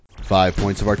5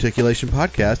 Points of Articulation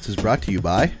podcast is brought to you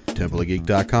by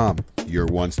TempleOfGeek.com, your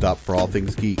one-stop for all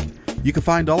things geek. You can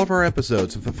find all of our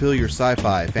episodes and fulfill your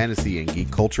sci-fi, fantasy, and geek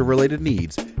culture-related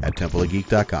needs at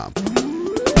TempleOfGeek.com.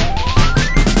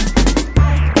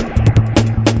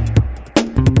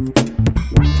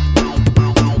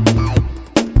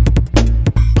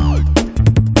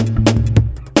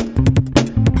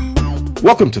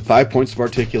 Welcome to 5 Points of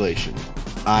Articulation.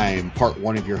 I'm part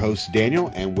one of your host,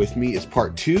 Daniel, and with me is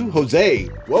part two, Jose.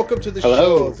 Welcome to the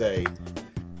show, Jose.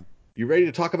 You ready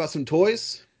to talk about some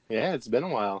toys? Yeah, it's been a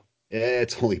while.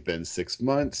 It's only been 6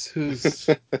 months.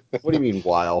 What do you mean,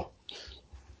 while?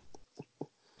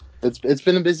 It's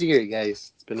been a busy year,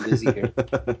 guys. It's been a busy year.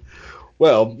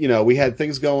 Well, you know, we had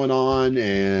things going on,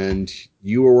 and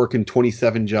you were working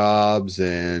 27 jobs,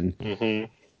 and,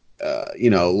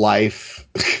 you know, life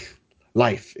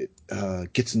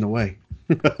gets in the way.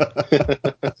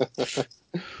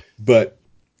 But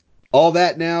all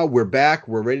that now, we're back.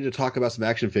 We're ready to talk about some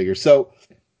action figures. So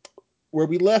where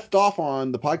we left off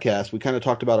on the podcast, we kind of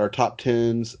talked about our top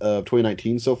 10s of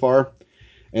 2019 so far.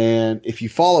 And if you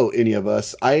follow any of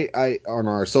us, I on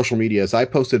our social medias, I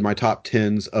posted my top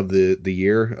 10s of the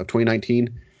year of 2019.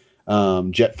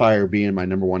 Jetfire being my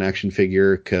number one action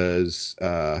figure because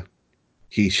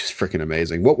he's just freaking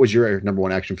amazing. What was your number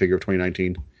one action figure of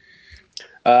 2019?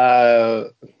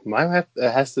 Mine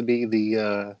has to be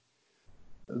the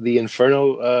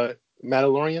Inferno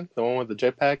Mandalorian, the one with the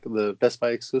jetpack, the Best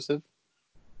Buy exclusive.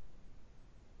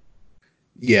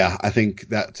 Yeah, I think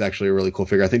that's actually a really cool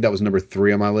figure. I think that was number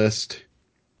 3 on my list.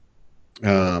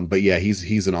 But yeah,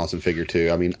 he's an awesome figure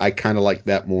too. I mean, I kind of like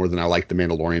that more than I like the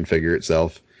Mandalorian figure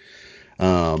itself.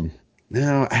 No,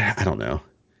 I don't know.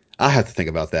 I have to think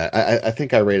about that. I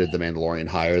think I rated the Mandalorian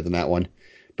higher than that one.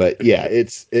 But yeah,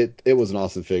 it was an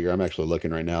awesome figure. I'm actually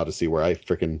looking right now to see where I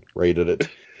freaking rated it.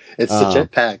 It's the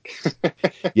jetpack.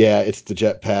 Yeah, it's the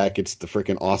jetpack. It's the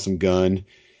freaking awesome gun.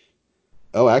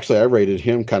 Oh, actually, I rated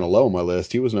him kind of low on my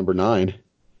list. He was number 9.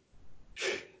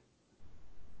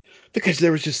 Because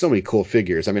there was just so many cool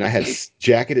figures. I mean, I had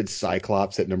Jacketed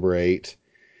Cyclops at number 8.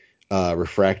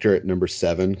 Refractor at number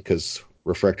 7, because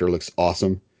Refractor looks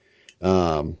awesome.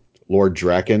 Lord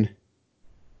Draken.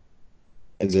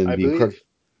 And then I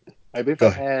believe I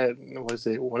had, was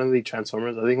it one of the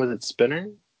Transformers? I think was it Spinner?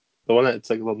 The one that's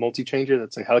like a multi-changer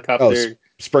that's like helicopter. Oh,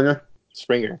 Springer.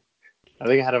 I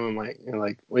think I had him in my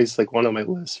he's like one of my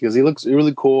lists because he looks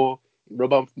really cool.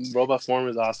 Robot form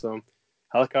is awesome.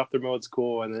 Helicopter mode's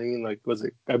cool, and then like was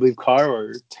it I believe car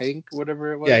or tank,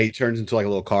 whatever it was. Yeah, he turns into like a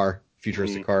little car,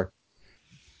 futuristic car.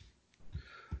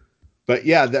 But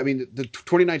yeah, I mean, the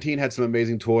 2019 had some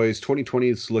amazing toys. 2020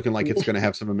 is looking like it's going to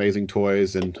have some amazing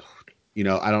toys, and you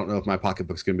know, I don't know if my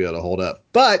pocketbook's going to be able to hold up.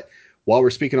 But while we're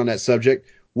speaking on that subject,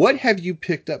 what have you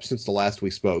picked up since the last we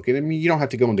spoke? And I mean, you don't have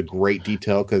to go into great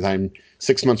detail because I'm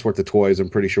 6 months worth of toys. I'm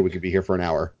pretty sure we could be here for an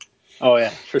hour. Oh yeah,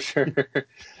 for sure.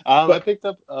 I picked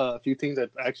up a few things that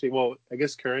actually, well, I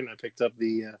guess current. I picked up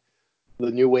the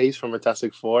new waves from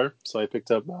Fantastic Four. So I picked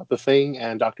up The Thing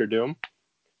and Doctor Doom,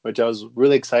 which I was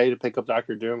really excited to pick up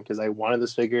Doctor Doom because I wanted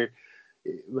this figure.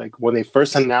 Like when they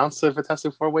first announced the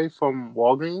Fantastic Four wave from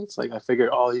Walgreens, like I figured,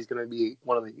 oh, he's gonna be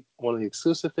one of the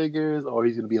exclusive figures, or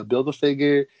he's gonna be a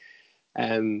Build-A-Figure,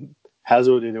 and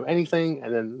Hasbro didn't do anything.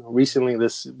 And then recently,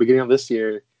 this beginning of this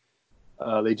year,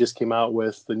 they just came out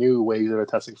with the new waves of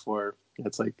Fantastic Four.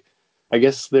 It's like, I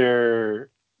guess they're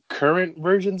current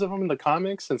versions of them in the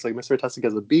comics, since like Mr. Fantastic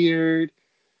has a beard,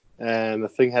 and the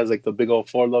Thing has like the big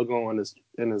old Four logo on his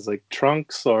like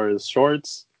trunks or his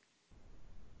shorts.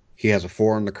 He has a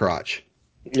 4 on the crotch.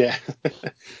 Yeah.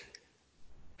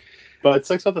 But it's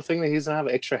like the Thing that he doesn't have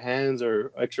extra hands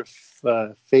or extra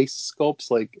face sculpts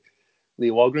like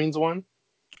the Walgreens one.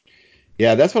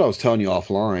 Yeah, that's what I was telling you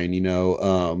offline. You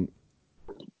know,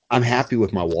 I'm happy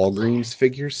with my Walgreens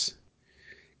figures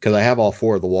because I have all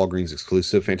 4 of the Walgreens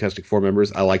exclusive Fantastic Four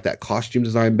members. I like that costume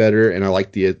design better, and I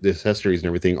like the accessories and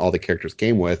everything all the characters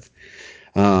came with.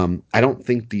 I don't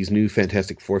think these new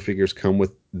Fantastic Four figures come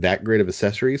with that great of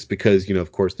accessories because, you know,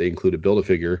 of course, they include a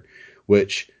Build-A-Figure,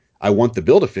 which I want the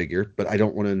Build-A-Figure, but I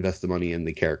don't want to invest the money in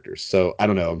the characters. So I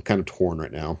don't know. I'm kind of torn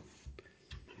right now.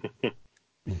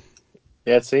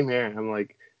 Yeah, same here. I'm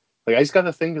like I just got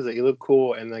the Thing because they look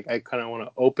cool, and like I kind of want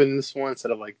to open this one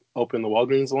instead of like open the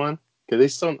Walgreens one because they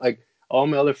still like all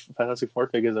my other Fantastic Four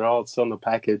figures are all still in the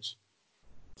package.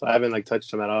 So I haven't like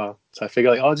touched them at all. So I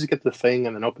figure like I'll just get the Thing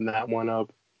and then open that one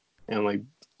up and like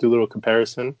do a little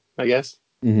comparison, I guess.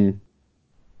 Mm-hmm.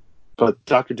 But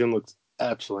Doctor Doom looks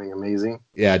absolutely amazing.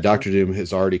 Yeah, Doctor Doom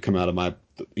has already come out of my,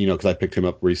 you know, because I picked him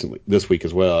up recently this week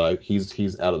as well.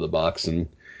 He's out of the box, and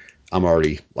I'm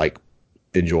already like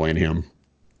enjoying him.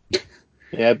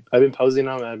 Yeah, I've been posing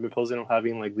on. I've been posing on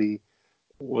having like the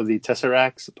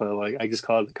Tesseracts, but like I just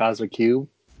call it the Cosmic Cube.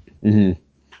 Mm-hmm.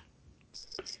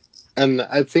 And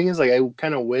the thing is, like, I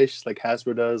kind of wish like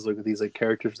Hasbro does like with these like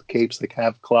characters with capes, like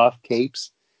have cloth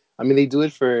capes. I mean, they do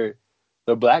it for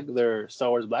their Star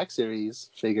Wars Black Series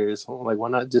figures. Like, why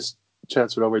not just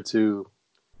transfer it over to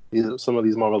some of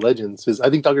these Marvel Legends? Because I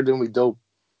think Doctor Doom would be dope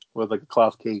with like a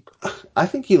cloth cape. I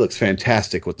think he looks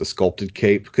fantastic with the sculpted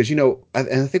cape because and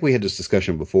I think we had this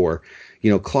discussion before.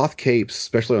 Cloth capes,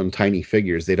 especially on tiny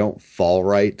figures, they don't fall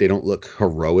right. They don't look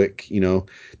heroic.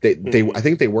 I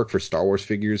think they work for Star Wars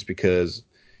figures because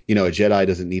a Jedi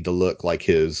doesn't need to look like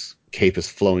his cape is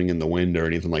flowing in the wind or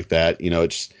anything like that.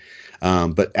 It's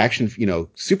but action,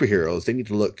 superheroes, they need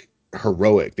to look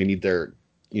heroic. They need their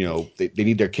they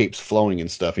need their capes flowing and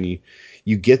stuff, and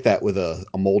you get that with a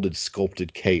molded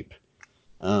sculpted cape.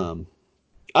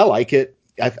 I like it.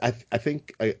 I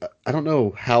think I don't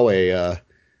know how a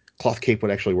cloth cape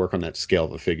would actually work on that scale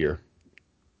of a figure.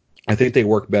 I think they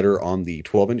work better on the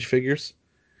 12-inch figures.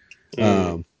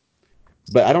 But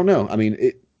I don't know. I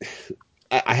mean,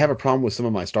 I have a problem with some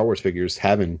of my Star Wars figures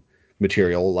having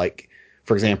material, like,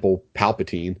 for example,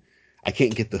 Palpatine. I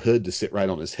can't get the hood to sit right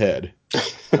on his head.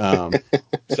 So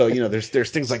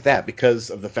there's things like that because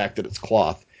of the fact that it's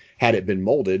cloth. Had it been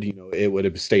molded, it would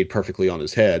have stayed perfectly on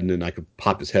his head, and then I could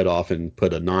pop his head off and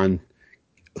put a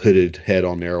non-hooded head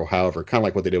on there, or however, kind of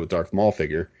like what they did with Darth Maul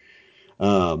figure.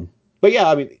 But yeah,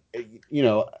 I mean,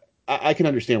 I can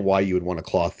understand why you would want a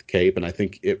cloth cape, and I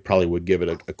think it probably would give it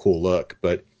a cool look.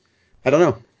 But I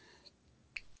don't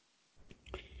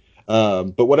know.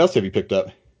 But what else have you picked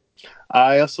up?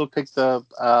 I also picked up.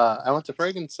 I went to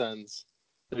Ferguson's,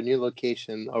 their new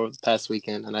location, over the past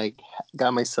weekend, and I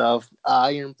got myself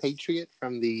Iron Patriot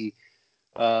from the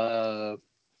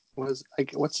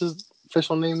what's his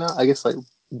official name now? I guess like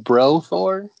Bro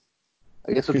Thor.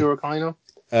 I guess what people were calling him.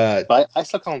 But I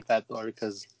still call him Fat Thor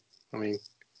because, I mean,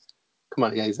 come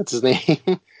on, guys, that's his name.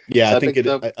 Yeah, So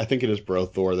I think it is Bro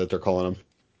Thor that they're calling him.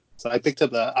 So I picked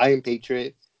up the Iron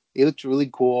Patriot. It looked really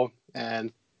cool,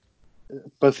 but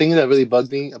the thing that really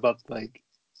bugged me about like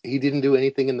he didn't do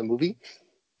anything in the movie.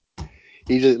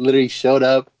 He just literally showed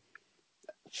up,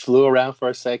 flew around for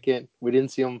a second. We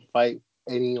didn't see him fight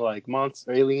any like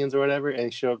monster aliens or whatever, and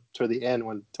he showed up toward the end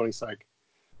when Tony Stark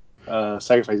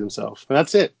sacrificed himself. And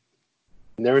that's it.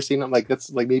 Never seen him. Like,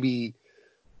 that's like maybe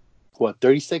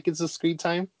 30 seconds of screen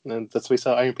time, and that's why we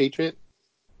saw Iron Patriot.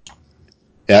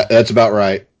 Yeah, that's about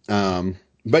right. But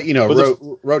But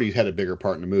had a bigger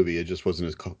part in the movie. It just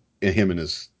wasn't him in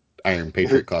his Iron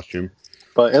Patriot costume.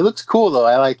 But it looks cool though.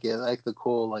 I like it. I like the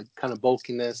cool like kind of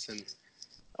bulkiness and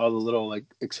all the little like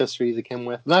accessories it came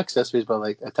with. Not accessories, but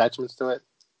like attachments to it.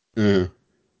 Uh-huh.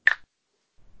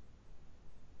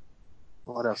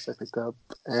 What else I picked up?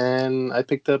 And I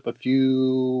picked up a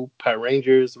few Power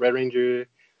Rangers, Red Ranger,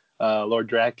 Lord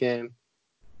Draken,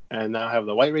 and now I have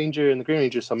the White Ranger and the Green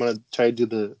Ranger. So I'm gonna try to do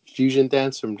the fusion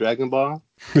dance from Dragon Ball.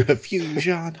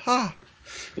 Fusion, ha!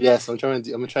 Yes, I'm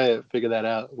gonna try to figure that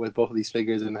out with both of these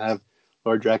figures and have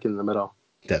Lord Draken in the middle.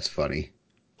 That's funny.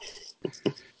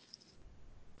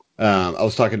 I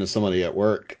was talking to somebody at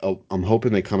work. I'm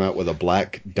hoping they come out with a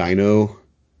black Dino.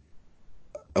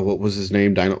 What was his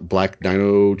name? Black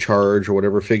Dino Charge or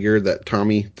whatever figure that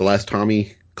the last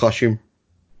Tommy costume.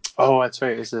 Oh, that's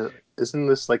right. Isn't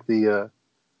this like the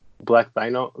Black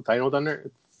Dino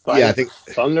Thunder? Yeah, I think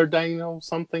Thunder Dino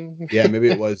something. Yeah, maybe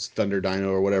it was Thunder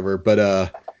Dino or whatever.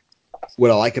 But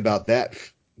what I like about that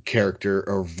character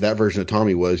or that version of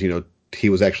Tommy was, he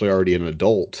was actually already an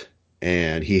adult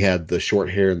and he had the short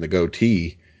hair and the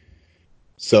goatee.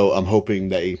 So I'm hoping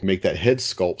they make that head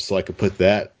sculpt so I could put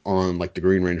that on like the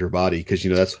Green Ranger body because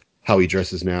that's how he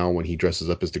dresses now when he dresses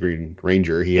up as the Green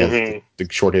Ranger. He has the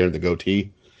short hair and the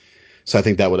goatee. So I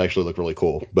think that would actually look really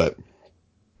cool. But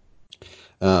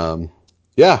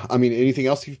yeah, I mean, anything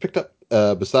else you've picked up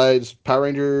besides Power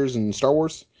Rangers and Star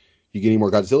Wars? You get any more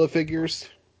Godzilla figures?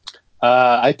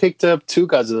 I picked up two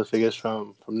Godzilla figures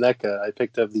from NECA. I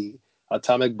picked up the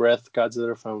Atomic Breath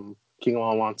Godzilla from King of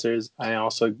All Monsters. I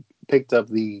also picked up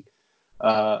the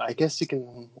I guess you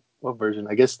can what version?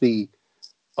 I guess the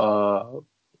uh,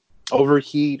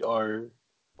 Overheat or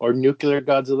Nuclear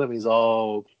Godzilla. He's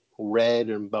all red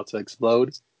and about to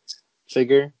explode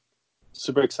figure.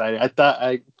 Super excited. I thought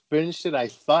I finished it. I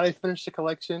thought I finished the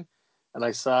collection, and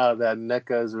I saw that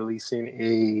NECA is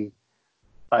releasing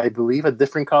I believe, a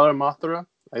different color Mothra.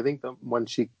 I think when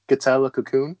she gets out of the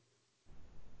cocoon.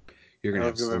 You're gonna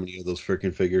have so many of those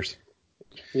freaking figures.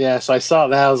 Yeah, so I saw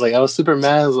that. I was super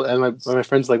mad, and my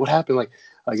friends like, "What happened?" Like,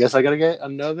 I guess I gotta get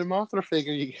another Mothra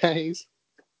figure, you guys.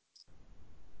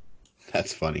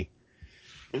 That's funny.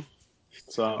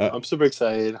 So I'm super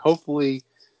excited. Hopefully,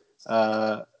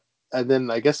 and then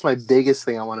I guess my biggest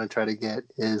thing I want to try to get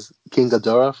is King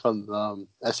Ghidorah from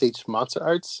SH Monster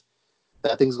Arts.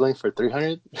 That thing's going for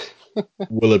 300.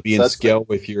 Will it be So in that's like, scale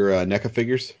with your NECA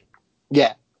figures?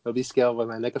 yeah, it'll be scaled with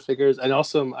my NECA figures, and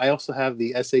also I also have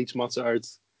the SH Monster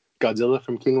Arts Godzilla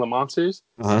from King of the Monsters,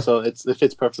 Uh-huh. so it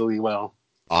fits perfectly well.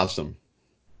 Awesome.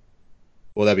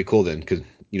 Well, that'd be cool then, because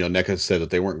NECA said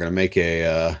that they weren't going to make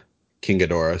a King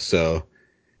Ghidorah, so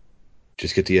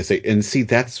just get the SA. And see,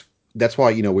 that's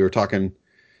why we were talking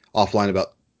offline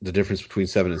about the difference between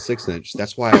 7 and 6 inch.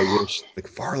 That's why I wish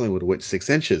McFarlane would have went 6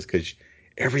 inches, because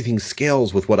everything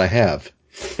scales with what I have.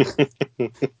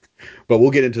 But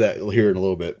we'll get into that here in a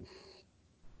little bit.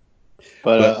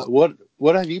 But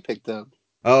what have you picked up?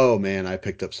 Oh man, I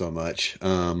picked up so much.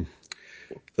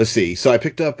 Let's see. So I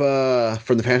picked up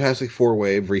from the Fantastic Four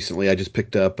wave recently. I just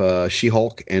picked up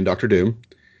She-Hulk and Doctor Doom.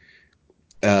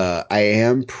 I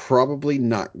am probably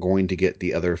not going to get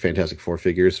the other Fantastic Four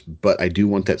figures, but I do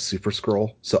want that Super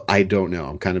Scroll. So I don't know.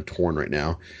 I'm kind of torn right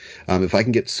now. If I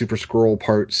can get Super Scroll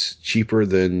parts cheaper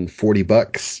than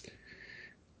 $40,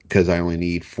 because I only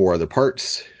need 4 other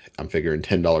parts, I'm figuring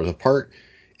 $10 a part.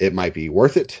 It might be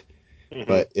worth it. Mm-hmm.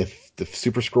 But if the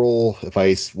Super Scroll, if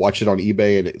I watch it on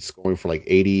eBay and it's going for like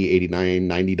 $80, $89,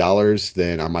 $90,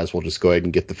 then I might as well just go ahead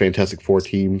and get the Fantastic Four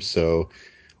team. So,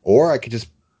 or I could just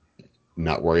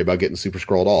not worry about getting Super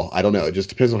Scroll at all. I don't know. It just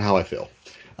depends on how I feel.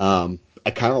 I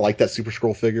kind of like that Super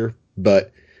Scroll figure,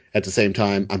 but at the same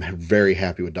time, I'm very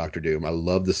happy with Doctor Doom. I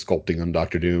love the sculpting on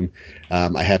Doctor Doom.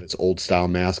 I have its old style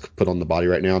mask put on the body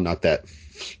right now, not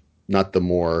the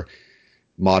more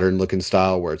modern looking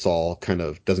style where it's all kind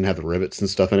of doesn't have the rivets and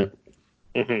stuff in it.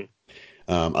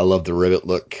 Mm-hmm. I love the rivet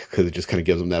look because it just kind of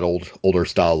gives them that older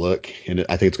style look, and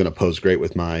I think it's going to pose great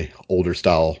with my older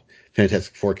style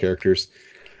Fantastic Four characters.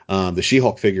 The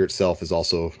She-Hulk figure itself is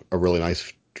also a really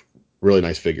nice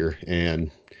figure,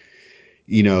 and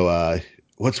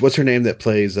what's her name that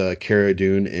plays Cara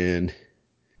Dune in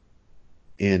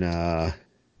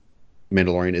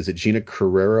Mandalorian? Is it Gina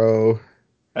Carrero?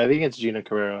 I think it's Gina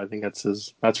Carrero. I think that's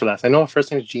her last. I know her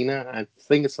first name is Gina. I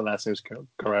think it's the last name is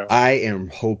Carrero. I am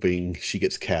hoping she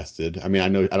gets casted. I mean, I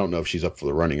don't know if she's up for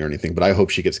the running or anything, but I hope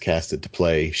she gets casted to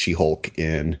play She-Hulk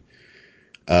in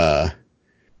uh,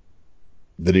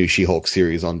 the new She-Hulk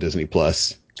series on Disney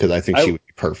Plus, because I think she I would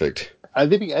be perfect. I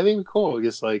think it'd be cool.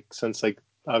 Just like since like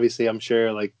obviously I'm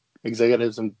sure like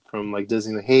executives from like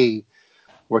Disney, like, hey,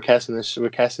 we're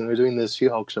doing this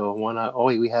She-Hulk show. Why not? Oh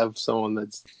wait, we have someone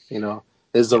that's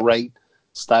is the right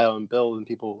style and build, and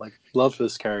people like love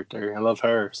this character. I love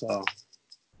her. So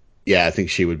Yeah, I think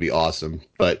she would be awesome.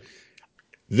 But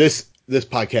this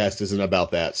podcast isn't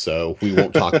about that, so we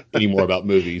won't talk anymore about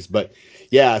movies. But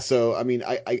yeah, so I mean,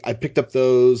 I picked up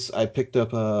those. I picked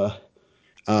up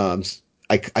um,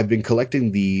 I've been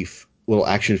collecting the little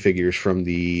action figures from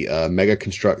the Mega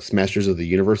Constructs Masters of the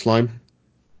Universe line.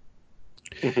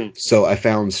 mm-hmm. So I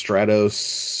found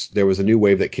Stratos. There was a new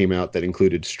wave that came out that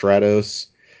included Stratos,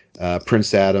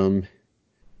 Prince Adam,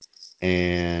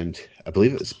 and I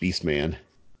believe it was Beastman.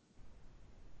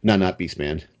 No, not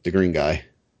Beastman. The green guy.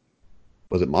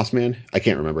 Was it Mossman? I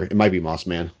can't remember. It might be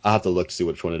Mossman. I'll have to look to see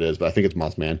which one it is, but I think it's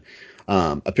Mossman.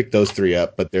 I picked those 3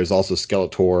 up, but there's also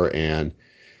Skeletor and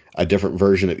a different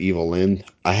version of Evil Lyn.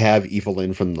 I have Evil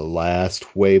Lyn from the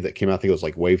last wave that came out. I think it was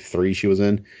like wave 3 she was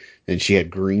in, and she had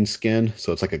green skin,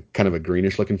 so it's like a kind of a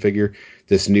greenish looking figure.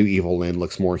 This new Evil Lyn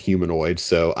looks more humanoid,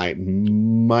 so I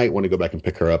might want to go back and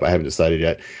pick her up. I haven't decided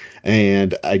yet.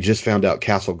 And I just found out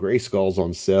Castle Grayskull's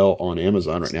on sale on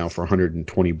Amazon right now for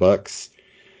 $120.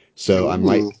 So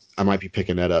I might be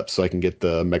picking that up so I can get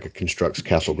the Mega Constructs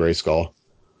Castle Grayskull.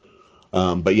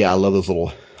 But yeah, I love those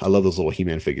little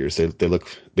He-Man figures. They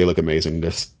look amazing.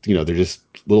 Just they're just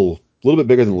little bit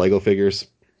bigger than Lego figures.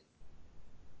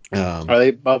 Are they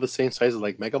about the same size as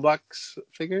like Mega Bloks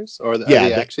figures, or are Yeah,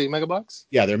 they actually Mega Bloks?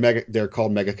 yeah, they're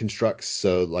called Mega Constructs.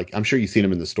 So like I'm sure you've seen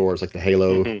them in the stores, like the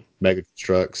Halo Mm-hmm. Mega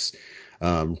Constructs.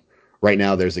 Um, right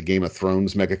now there's a Game of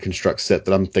Thrones Mega Construct set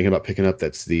that I'm thinking about picking up.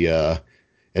 That's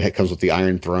it comes with the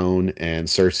Iron Throne and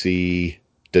Cersei,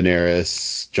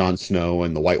 Daenerys, Jon Snow,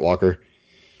 and the White Walker.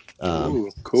 Ooh,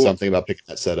 cool. Something about picking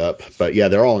that set up. But yeah,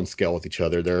 they're all in scale with each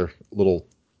other. They're little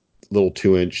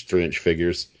 2 inch, 3 inch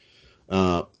figures.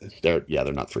 Uh, they're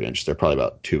not 3 inch. They're probably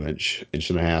about 2 inch, inch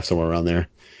and a half, somewhere around there.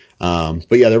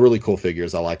 But yeah, they're really cool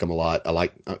figures. I like them a lot.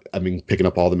 I've been picking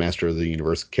up all the Master of the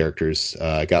Universe characters.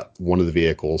 I got one of the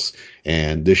vehicles,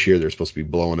 and this year they're supposed to be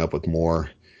blowing up with more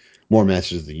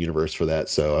Masters of the Universe for that.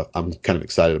 So I'm kind of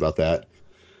excited about that.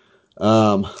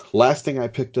 Last thing I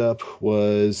picked up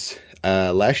was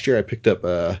last year I picked up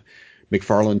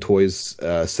McFarlane Toys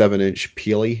 7-inch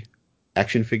Peely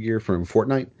action figure from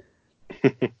Fortnite.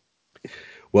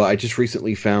 Well, I just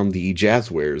recently found the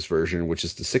Jazzwares version, which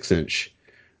is the 6-inch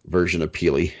version of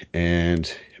Peely,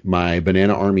 and my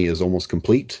Banana Army is almost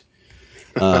complete.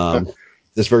 Um,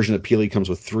 this version of Peely comes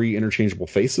with 3 interchangeable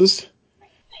faces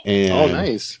Oh, and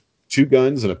nice. 2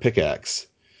 guns and a pickaxe.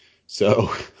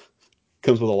 So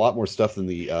comes with a lot more stuff than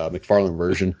the McFarlane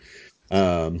version.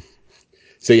 Um,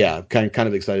 so yeah, kind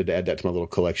of excited to add that to my little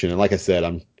collection. And like I said,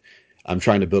 I'm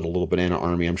trying to build a little Banana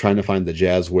Army. I'm trying to find the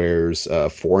Jazzwares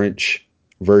 4-inch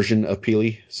version of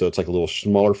Peely, so it's like a little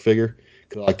smaller figure.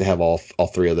 Cause I like to have all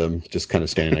 3 of them just kind of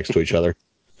standing next to each other.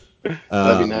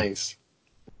 That'd be Um, nice.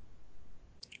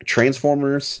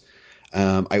 Transformers.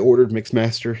 I ordered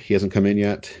Mixmaster. He hasn't come in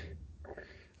yet.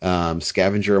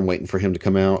 Scavenger. I'm waiting for him to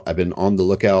come out. I've been on the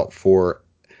lookout for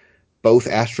both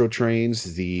Astro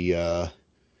Trains, the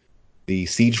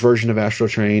Siege version of Astro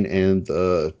Train and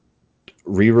the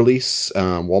re-release.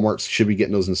 Walmart should be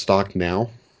getting those in stock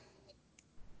now.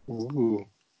 Ooh.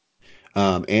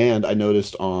 And I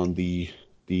noticed on the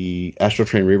Astro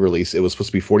Train re-release, it was supposed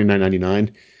to be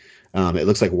 $49.99. It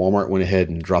looks like Walmart went ahead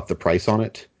and dropped the price on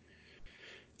it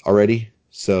already.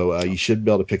 So you should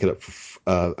be able to pick it up for,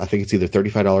 I think it's either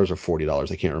 $35 or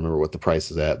 $40. I can't remember what the price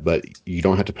is at, but you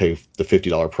don't have to pay the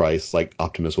 $50 price like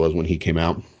Optimus was when he came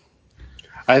out.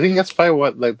 I think that's probably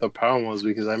what like the problem was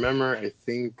because I remember I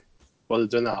think well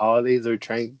during the holidays they were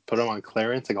trying to put them on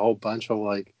clearance like a whole bunch of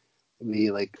like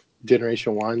the like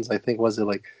Generation Ones. I think was it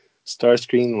like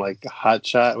Starscream like Hot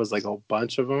Shot was like a whole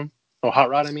bunch of them. Oh, Hot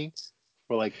Rod I mean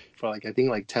for like I think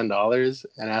like $10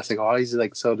 and I asked like oh he's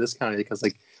like so discounted because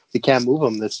like we can't move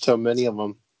them. There's so many of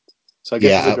them. So I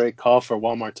guess it's a Yeah, great call for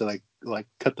Walmart to like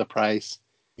cut the price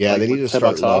yeah, like they need with to ten start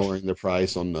bucks off. lowering the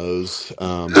price on those.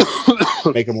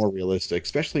 Make it more realistic,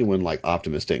 especially when like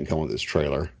Optimus didn't come with his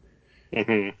trailer.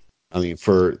 Hmm. I mean,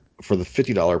 for the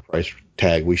 $50 price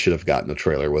tag, we should have gotten a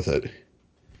trailer with it.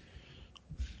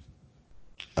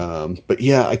 But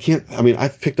yeah, I can't. I mean,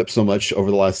 I've picked up so much over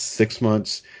the last 6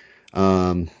 months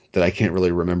that I can't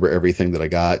really remember everything that I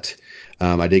got.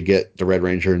 I did get the Red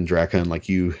Ranger and Drakon, like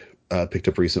you picked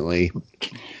up recently.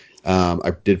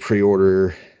 I did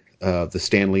pre-order the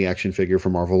Stan Lee action figure for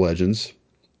Marvel Legends.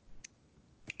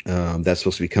 That's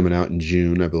supposed to be coming out in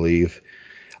June, I believe.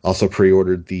 Also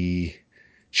pre-ordered the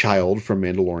Child from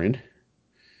Mandalorian.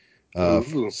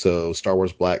 Ooh. So Star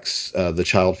Wars Black's the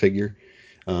Child figure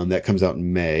that comes out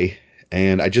in May,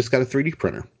 and I just got a 3D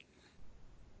printer.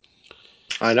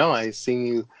 I know. I seen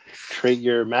you create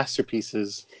your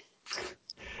masterpieces.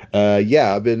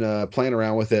 Yeah, I've been playing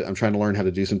around with it. I'm trying to learn how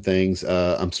to do some things.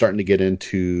 I'm starting to get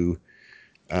into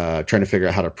trying to figure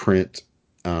out how to print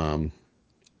um,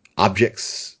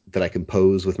 objects that I can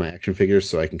pose with my action figures,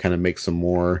 so I can kind of make some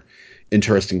more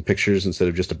interesting pictures instead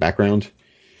of just a background.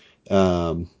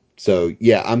 So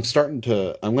yeah, I'm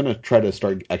going to try to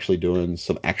start actually doing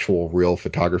some actual real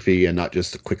photography and not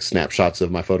just quick snapshots of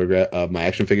my photograph of my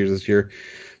action figures this year.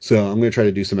 So I'm going to try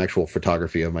to do some actual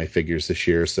photography of my figures this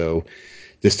year. So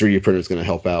this 3D printer is going to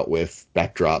help out with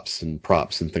backdrops and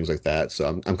props and things like that. So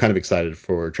I'm kind of excited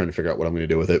for trying to figure out what I'm going to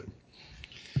do with it.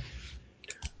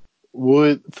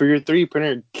 Would for your 3D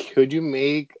printer, could you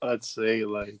make let's say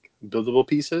like buildable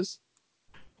pieces?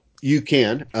 You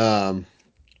can,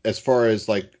 as far as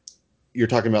like you're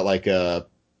talking about like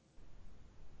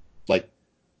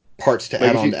parts to Like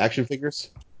add on to action figures.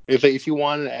 if you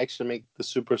wanted to actually make the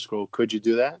Super Scroll, could you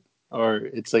do that? Or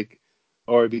it's like,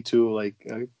 or it'd be too like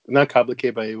not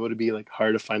complicated, but it would be like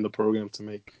hard to find the program to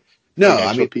make like No,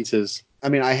 actual pieces. I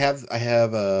mean, I have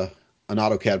an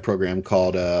AutoCAD program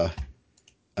called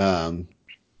um,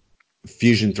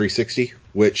 Fusion 360,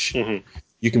 which Hmm.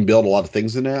 you can build a lot of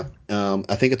things in that.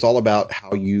 I think it's all about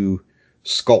how you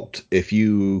sculpt. If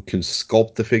you can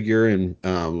sculpt the figure and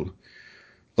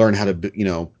learn how to,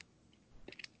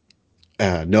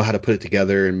 know how to put it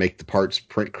together and make the parts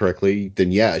print correctly,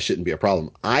 then yeah, it shouldn't be a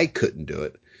problem. I couldn't do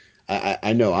it.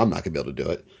 I know I'm not gonna be able to do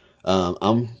it.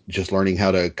 I'm just learning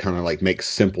how to kind of like make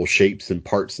simple shapes and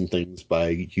parts and things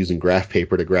by using graph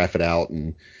paper to graph it out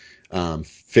and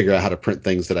figure out how to print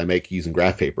things that I make using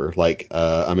graph paper. Like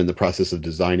I'm in the process of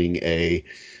designing a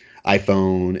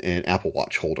iPhone and Apple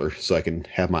Watch holder so I can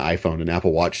have my iPhone and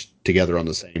Apple Watch together on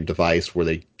the same device where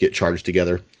they get charged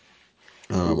together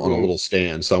on a Ooh. little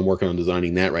stand. So I'm working on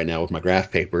designing that right now with my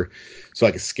graph paper so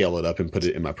I can scale it up and put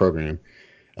it in my program.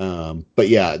 But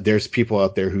yeah, there's people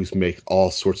out there who make all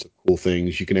sorts of cool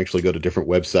things. You can actually go to different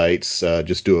websites,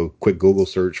 just do a quick Google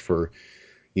search for,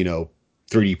 you know,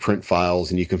 3D print files,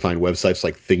 and you can find websites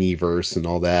like Thingiverse and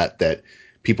all that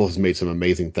people has made some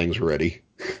amazing things already.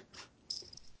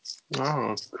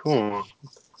 Oh, cool.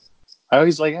 I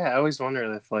always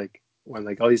wonder if like when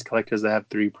like all these collectors that have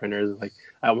 3D printers, like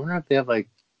I wonder if they have like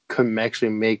could actually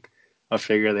make a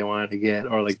figure they wanted to get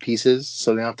or like pieces,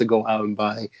 so they don't have to go out and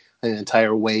buy an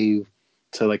entire wave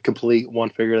to like complete one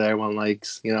figure that everyone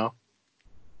likes, you know?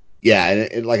 Yeah,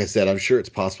 and like I said, I'm sure it's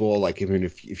possible. Like, even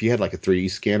if you had like a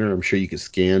 3D scanner, I'm sure you could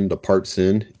scan the parts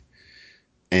in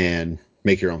and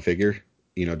make your own figure.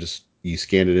 Just you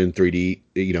scan it in 3D.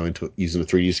 Into using a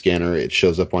 3D scanner, it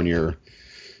shows up in your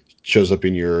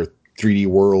 3D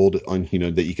world on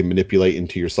that you can manipulate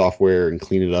into your software and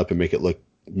clean it up and make it look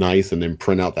nice, and then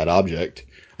print out that object.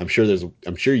 I'm sure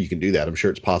you can do that. I'm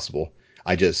sure it's possible.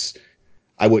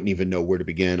 I wouldn't even know where to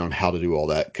begin on how to do all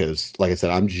that because, like I said,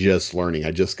 I'm just learning.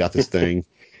 I just got this thing,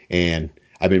 and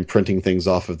I've been printing things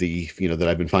off of that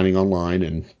I've been finding online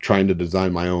and trying to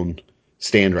design my own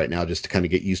stand right now just to kind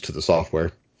of get used to the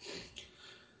software.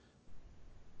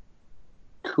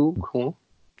 Cool, cool.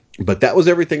 But that was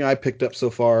everything I picked up so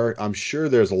far. I'm sure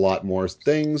there's a lot more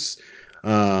things,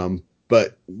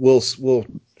 but we'll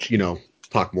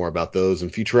talk more about those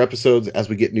in future episodes as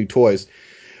we get new toys.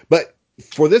 But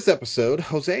for this episode,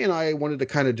 Jose and I wanted to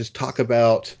kind of just talk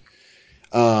about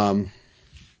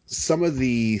some of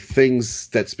the things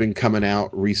that's been coming out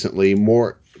recently.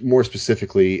 More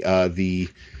specifically, the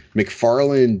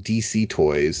McFarlane DC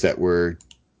toys that were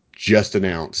just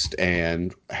announced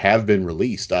and have been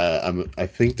released. I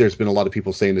think there's been a lot of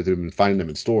people saying that they've been finding them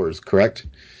in stores. Correct?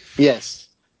 Yes.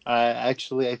 I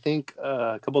think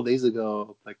a couple of days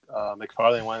ago, like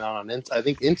McFarlane went on I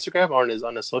think Instagram or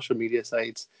on his social media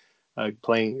sites,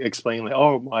 explaining like,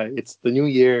 oh my, it's the new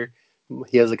year.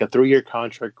 He has like a 3-year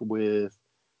contract with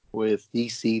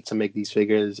DC to make these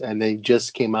figures, and they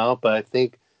just came out. But I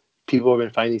think people have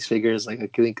been finding these figures like I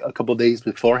think a couple of days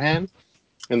beforehand,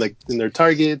 and like in their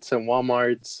Targets and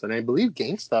WalMarts, and I believe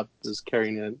GameStop is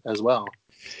carrying it as well.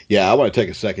 Yeah, I want to take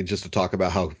a second just to talk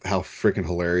about how freaking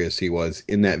hilarious he was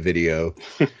in that video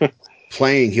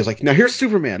playing. He was like, "Now here's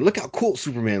Superman. Look how cool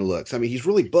Superman looks." I mean, he's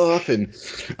really buff, and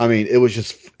I mean, it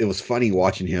was funny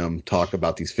watching him talk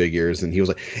about these figures. And he was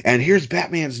like, "And here's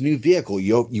Batman's new vehicle.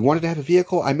 You wanted to have a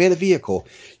vehicle? I made a vehicle.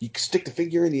 You can stick the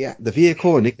figure in the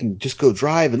vehicle, and it can just go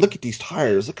drive. And look at these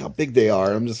tires. Look how big they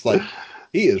are." I'm just like,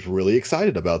 he is really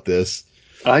excited about this.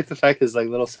 I like the fact his like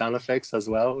little sound effects as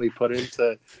well. We put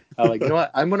into like, you know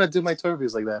what? I'm gonna do my toy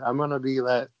reviews like that. I'm gonna be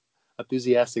that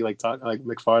enthusiastic, like talk like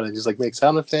McFarlane, just like make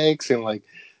sound effects and like,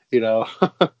 you know.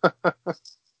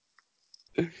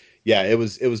 Yeah, it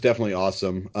was definitely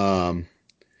awesome.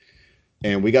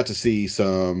 And we got to see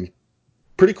some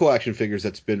pretty cool action figures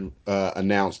that's been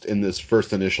announced in this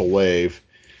first initial wave.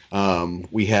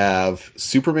 We have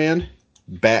Superman,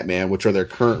 Batman, which are their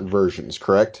current versions,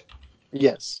 correct?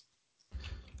 Yes.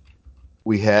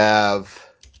 We have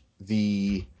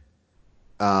the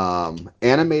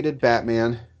animated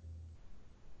Batman,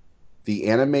 the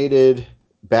animated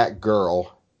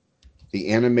Batgirl, the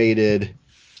animated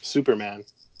Superman.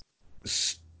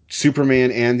 Superman,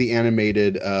 and the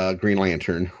animated Green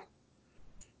Lantern.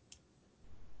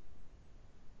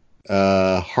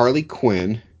 Harley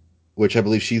Quinn, which I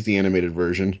believe she's the animated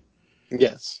version.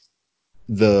 Yes.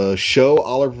 The show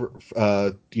Oliver,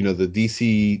 the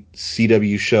DC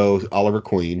CW show Oliver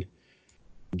Queen,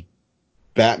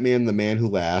 Batman, the Man Who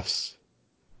Laughs,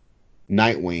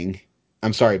 Nightwing.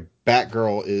 I'm sorry,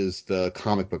 Batgirl is the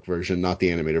comic book version, not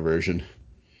the animated version.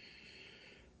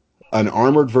 An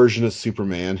armored version of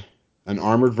Superman, an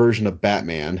armored version of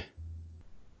Batman,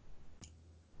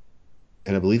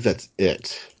 and I believe that's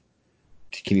it.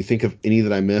 Can you think of any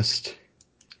that I missed?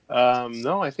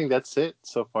 No, I think that's it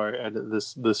so far at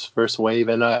this first wave,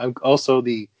 and also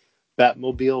the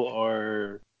Batmobile,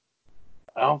 or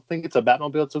I don't think it's a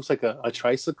Batmobile. It looks like a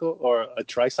tricycle or a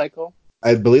tricycle.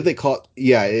 I believe they call it.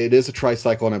 Yeah, it is a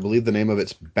tricycle, and I believe the name of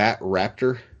it's Bat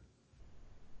Raptor.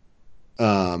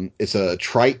 It's a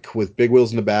trike with big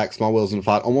wheels in the back, small wheels in the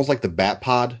front, almost like the Bat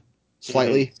Pod,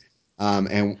 slightly. Mm-hmm.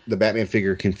 And the Batman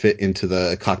figure can fit into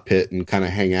the cockpit and kind of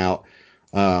hang out.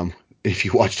 If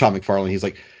you watch Tom McFarlane, he's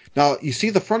like, now you see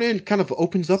the front end kind of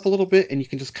opens up a little bit, and you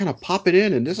can just kind of pop it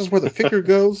in, and this is where the figure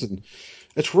goes, and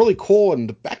it's really cool. And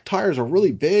the back tires are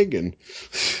really big, and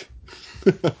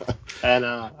And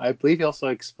I believe he also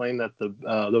explained that the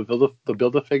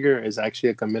build a figure is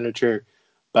actually like a miniature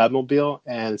Batmobile,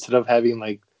 and instead of having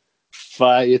like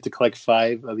five, you have to collect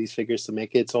 5 of these figures to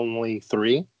make it. It's only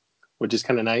 3, which is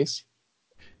kind of nice.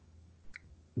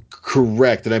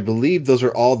 correct. And I believe those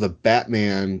are all the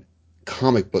Batman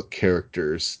comic book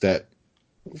characters that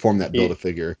form that Yeah, build a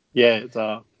figure. Yeah, it's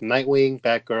Nightwing,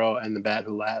 Batgirl, and the Bat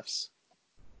Who Laughs.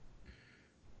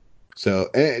 So,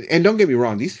 and don't get me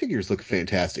wrong, these figures look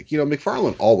fantastic. You know,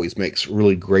 McFarlane always makes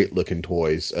really great looking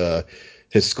toys.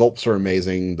 His sculpts are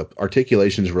amazing. The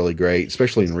articulation is really great,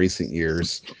 especially in recent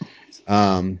years.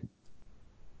 Um,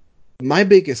 my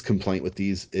biggest complaint with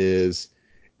these is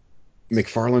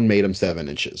McFarlane made them 7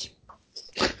 inches.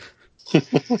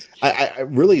 I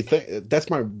really think that's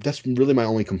really my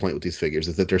only complaint with these figures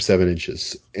is that they're 7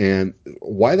 inches. And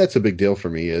why that's a big deal for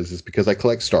me is because I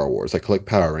collect Star Wars, I collect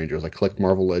Power Rangers, I collect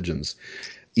Marvel Legends,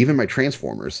 even my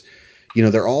Transformers. You know,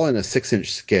 they're all in a 6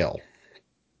 inch scale.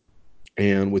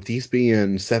 And with these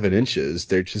being 7 inches,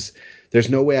 there's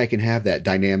no way I can have that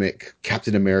dynamic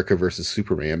Captain America versus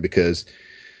Superman because,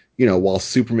 you know, while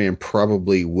Superman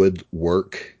probably would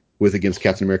work with against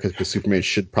Captain America because Superman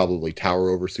should probably tower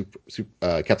over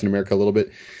Captain America a little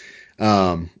bit.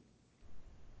 Um,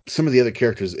 some of the other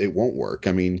characters it won't work.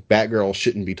 I mean, Batgirl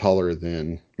shouldn't be taller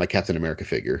than my Captain America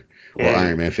figure or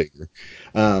Iron Man figure.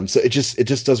 So it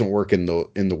just doesn't work in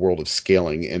the world of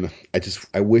scaling. And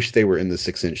I wish they were in the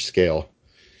 6 inch scale.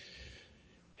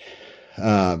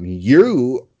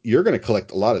 You're going to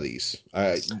collect a lot of these.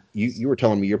 You were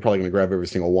telling me you're probably going to grab every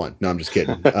single one. No, I'm just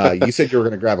kidding. You said you were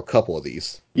going to grab a couple of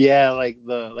these. Yeah, like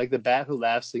the Bat Who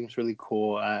Laughs seems really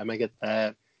cool. I might get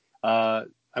that.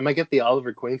 I might get the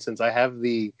Oliver Queen since I have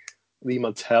the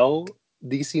Mattel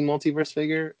DC Multiverse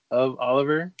figure of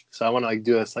Oliver, so I want to like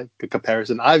do a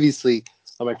comparison. Obviously,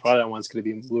 the McFarlane one's going to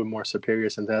be a little more superior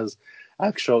since it has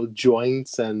actual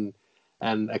joints and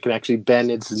I can actually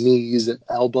bend its knees and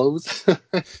elbows.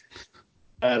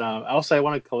 And also, I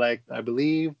want to collect, I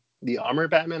believe, the Armor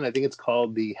Batman. I think it's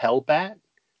called the Hellbat.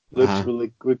 Uh-huh.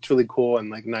 Looks really cool and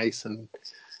like nice and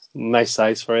nice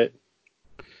size for it.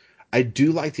 I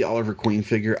do like the Oliver Queen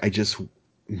figure.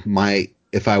 My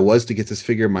if I was to get this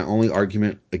figure, my only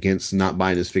argument against not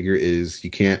buying this figure is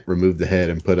you can't remove the head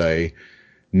and put a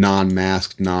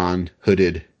non-masked,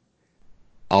 non-hooded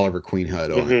Oliver Queen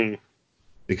HUD on it Hmm.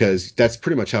 because that's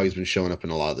pretty much how he's been showing up in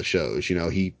a lot of the shows. You know,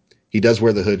 he does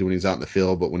wear the hood when he's out in the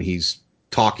field, but when he's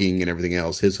talking and everything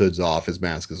else, his hood's off, his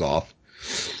mask is off.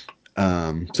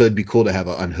 So it'd be cool to have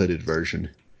an unhooded version.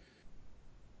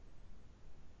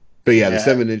 But yeah, the Yeah,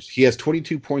 7 inch. He has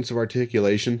 22 points of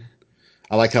articulation.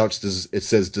 I like how it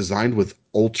says designed with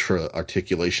ultra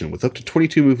articulation with up to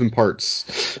 22 moving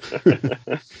parts.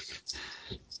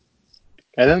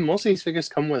 and then most of these figures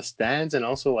come with stands and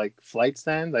also like flight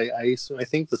stands. I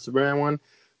think the Superman one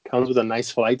comes with a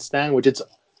nice flight stand, which it's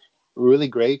really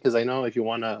great because I know if you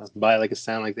want to buy like a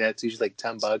stand like that, it's usually like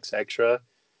 $10 extra.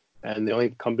 And the only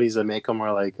companies that make them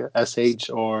are like SH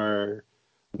or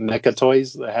Mecha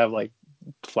Toys that have like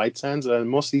flight stands. And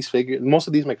most of these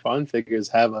McFarlane figures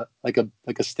have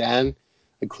a stand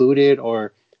included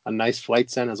or a nice flight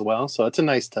stand as well. So it's a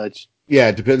nice touch. Yeah,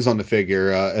 it depends on the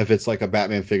figure. If it's like a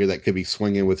Batman figure that could be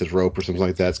swinging with his rope or something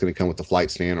like that, it's going to come with the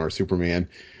flight stand or Superman.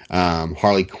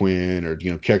 Harley Quinn or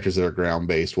characters that are ground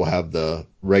based will have the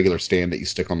regular stand that you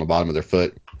stick on the bottom of their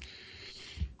foot.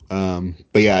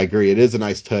 But yeah, I agree. It is a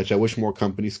nice touch. I wish more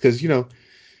companies because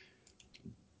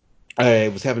I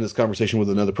was having this conversation with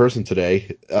another person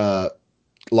today.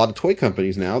 A lot of toy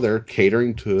companies now they're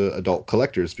catering to adult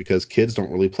collectors because kids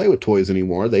don't really play with toys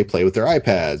anymore. They play with their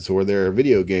iPads or their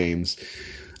video games.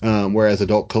 Whereas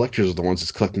adult collectors are the ones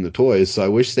that's collecting the toys. So I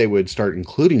wish they would start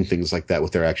including things like that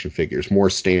with their action figures, more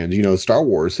stands. You know, Star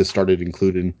Wars has started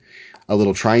including a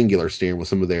little triangular stand with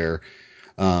some of their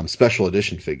special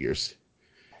edition figures.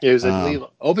 Yeah, I Um, believe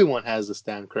Obi-Wan has a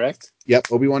stand, correct? yep,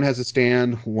 Obi-Wan has a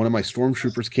stand. One of my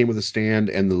stormtroopers came with a stand,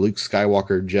 and the Luke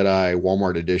Skywalker Jedi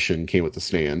Walmart edition came with a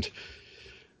stand.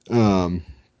 Um,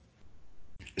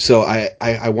 so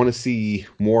I want to see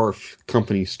more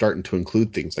companies starting to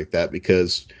include things like that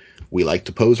because we like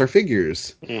to pose our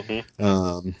figures. Hmm.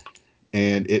 Um,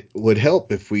 and it would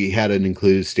help if we had an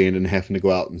included stand and having to go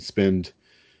out and spend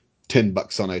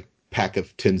 $10 on a pack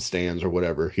of 10 stands or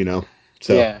whatever, you know.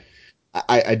 So Yeah.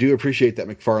 I do appreciate that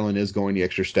McFarlane is going the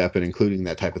extra step and including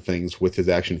that type of things with his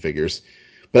action figures.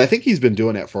 But I think he's been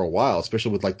doing that for a while,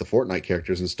 especially with like the Fortnite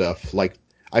characters and stuff. Like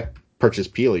I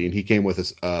purchased Peely and he came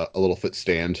with a little foot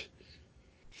stand.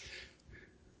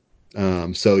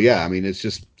 So yeah, I mean it's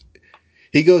just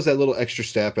he goes that little extra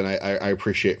step, and I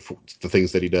appreciate the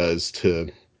things that he does to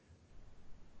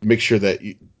make sure that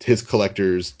his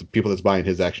collectors, the people that's buying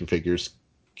his action figures,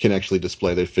 can actually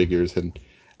display their figures and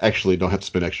actually don't have to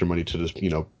spend extra money to just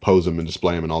pose them and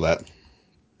display them and all that.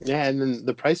 Yeah, and then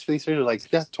the price for these figures are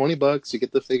like, yeah, $20. You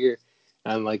get the figure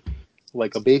and like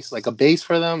a base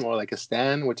for them or like a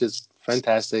stand, which is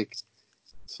fantastic.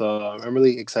 So I'm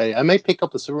really excited. I might pick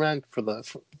up the Superman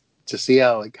to see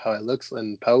how it looks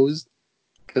and posed,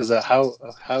 because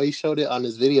how he showed it on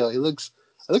his video, it looks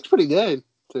pretty good,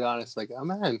 to be honest. Like, oh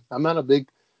man, I'm not a big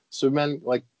Superman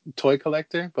like toy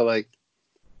collector, but like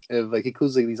if like he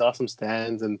includes like these awesome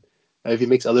stands, and if he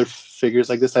makes other figures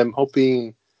like this, I'm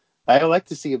hoping. I would like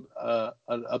to see an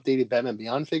updated Batman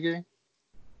Beyond figure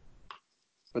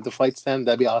with the flight stand.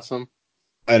 That'd be awesome.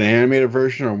 An animated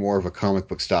version or more of a comic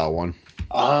book style one?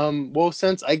 Well,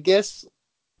 since I guess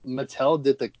Mattel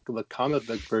did the comic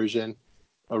book version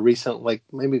a recent, like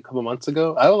maybe a couple months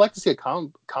ago, I would like to see a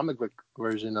comic book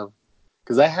version of,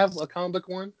 because I have a comic book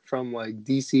one from like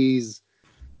DC's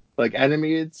like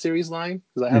animated series line,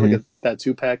 because I have like that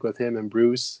 2-pack with him and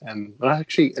Bruce, and well,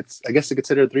 actually it's, I guess to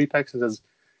consider a 3-pack since it's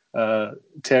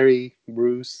Terry,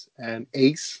 Bruce, and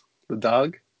Ace the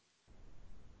dog.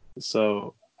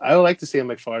 So I would like to see a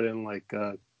McFarlane like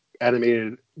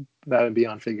animated Batman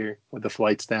Beyond figure with the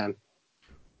flight stand.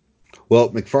 Well,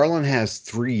 McFarlane has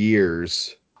 3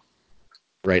 years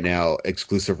right now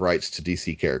exclusive rights to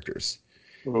DC characters.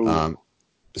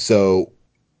 So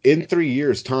in 3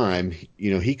 years' time,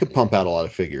 you know, he could pump out a lot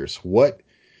of figures. What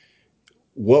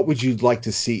would you like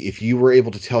to see if you were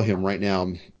able to tell him right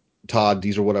now, Todd,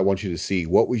 these are what I want you to see?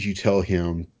 What would you tell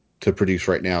him to produce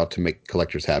right now to make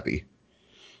collectors happy?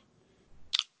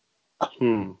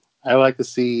 I would like to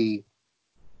see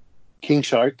King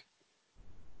Shark.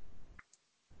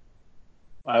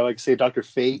 I would like to see a Dr.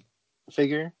 Fate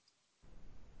figure.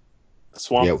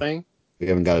 Swamp Thing. We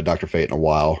haven't got a Dr. Fate in a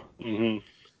while.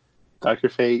 Dr.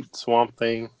 Fate, Swamp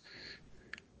Thing.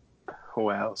 Who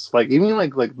else? Like even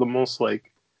like the most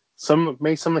like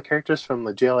maybe some of the characters from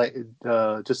the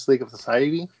Justice League of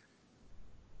Society.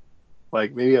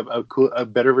 Like maybe a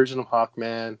better version of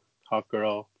Hawkman,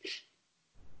 Hawkgirl,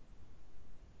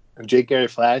 and Jake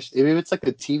Garrett Flash. If it's like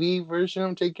a TV version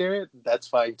of Jake Garrett, that's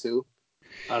fine too.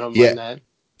 I don't mind that.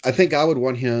 I think I would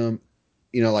want him,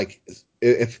 you know, like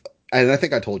if, and I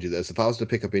think I told you this, if I was to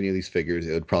pick up any of these figures,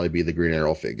 it would probably be the Green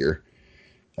Arrow figure.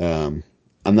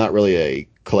 I'm not really a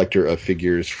collector of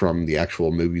figures from the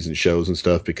actual movies and shows and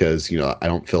stuff because, you know, I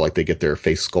don't feel like they get their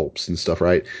face sculpts and stuff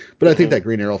right. But I think that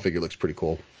Green Arrow figure looks pretty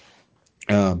cool.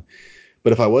 But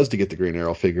if I was to get the Green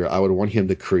Arrow figure, I would want him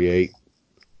to create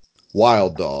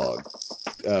Wild Dog,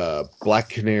 Black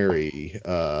Canary,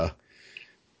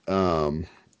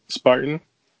 Spartan.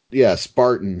 Yeah,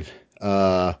 Spartan.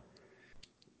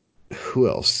 Who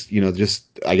else? You know, just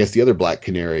I guess the other Black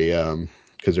Canary,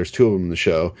 because there's 2 of them in the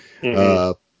show.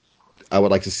 I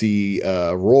would like to see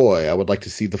Roy. I would like to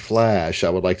see the Flash. I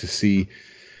would like to see,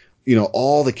 you know,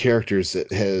 all the characters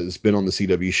that has been on the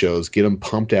CW shows. Get them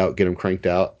pumped out, get them cranked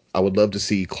out. I would love to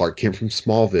see Clark Kent from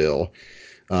Smallville.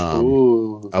 I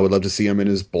would love to see him in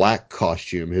his black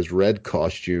costume, his red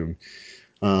costume.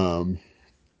 I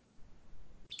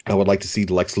would like to see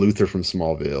Lex Luthor from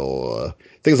Smallville,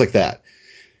 things like that.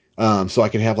 So I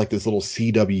can have like this little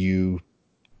CW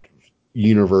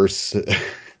universe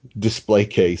display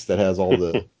case that has all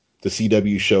the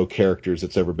CW show characters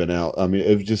that's ever been out. I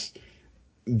mean,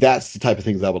 that's the type of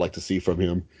things I would like to see from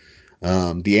him.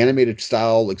 The animated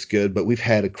style looks good, but we've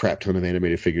had a crap ton of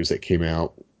animated figures that came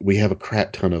out. We have a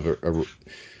crap ton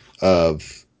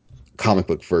of comic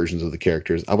book versions of the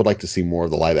characters. I would like to see more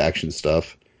of the live action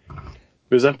stuff.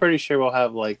 Because I'm pretty sure we'll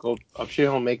have like, I'm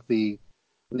sure he'll make the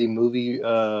movie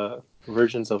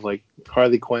versions of like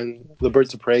Harley Quinn, the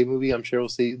Birds of Prey movie. I'm sure we'll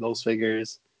see those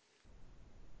figures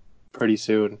pretty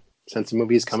soon, since the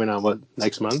movie is coming out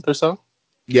next month or so.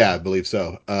 Yeah, I believe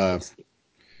so.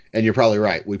 And you're probably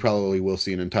right. We probably will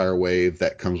see an entire wave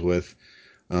that comes with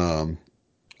all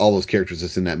those characters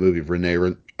that's in that movie.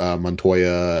 Renee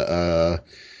Montoya,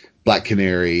 Black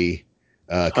Canary,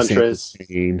 Huntress,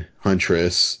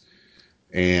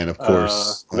 and of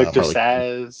course Victor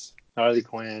Saz, Harley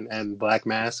Quinn, and Black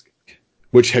Mask.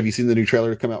 Which, have you seen the new trailer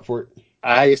to come out for it?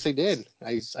 Yes, I did.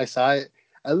 I saw it.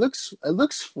 It looks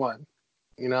fun.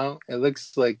 You know, it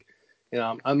looks like, you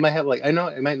know, I might have like, I know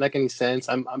it might not make any sense.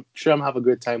 I'm sure I'm gonna have a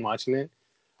good time watching it.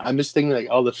 I'm just thinking like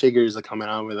all the figures are coming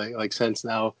out with like sense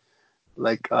now.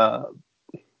 Like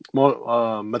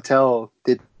Mattel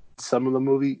did some of the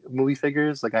movie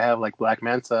figures. Like I have like Black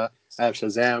Manta. I have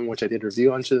Shazam, which I did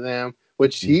review on Shazam,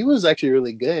 which he was actually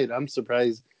really good. I'm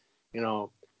surprised, you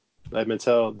know, that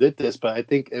Mattel did this, but I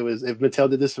think it was, if Mattel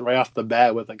did this right off the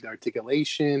bat with like the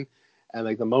articulation and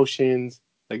like the motions,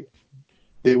 like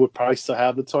they would probably still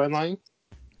have the toy line.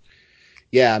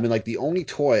 Yeah, I mean, like the only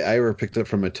toy I ever picked up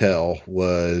from Mattel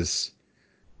was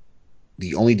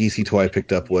the only DC toy I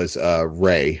picked up was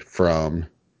Ray from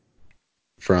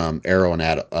Arrow and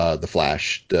the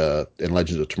Flash, in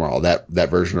Legends of Tomorrow. That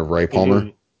version of Ray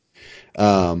Palmer.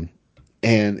 And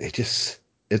it just,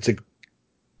 it's a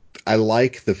I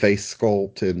like the face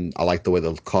sculpt and I like the way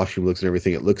the costume looks and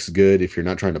everything. It looks good if you're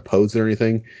not trying to pose it or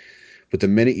anything. But the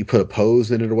minute you put a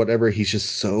pose in it or whatever, he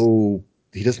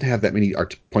doesn't have that many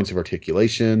points of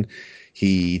articulation.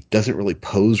 He doesn't really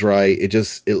pose right. It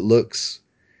looks,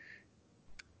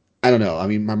 I don't know. I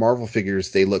mean, my Marvel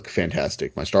figures, they look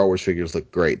fantastic. My Star Wars figures look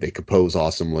great. They can pose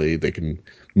awesomely. They can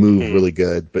move Mhm. really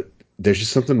good. But there's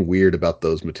just something weird about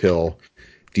those Mattel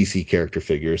DC character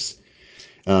figures.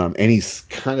 And he's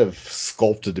kind of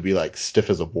sculpted to be like stiff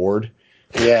as a board.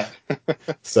 Yeah.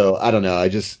 So I don't know.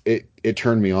 It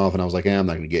turned me off, and I was like, I'm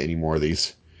not going to get any more of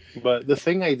these. But the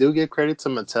thing I do give credit to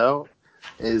Mattel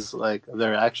is like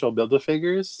their actual build a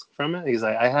figures from it. Because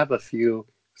I have a few.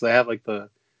 Because I have like the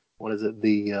what is it,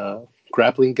 the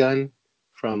grappling gun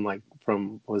from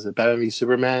was it Batman v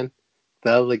Superman?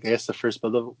 That was like I guess the first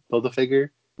build a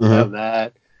figure. I Uh-huh. have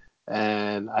that,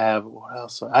 and I have what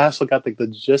else? I also got like the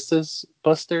Justice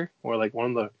Buster, or like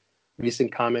one of the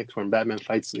recent comics when Batman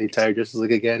fights the entire Justice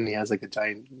League again. He has like a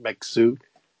giant mech suit.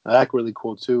 I like really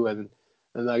cool too, and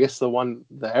I guess the one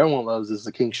that everyone loves is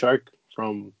the King Shark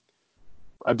from,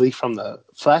 I believe, from the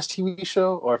Flash TV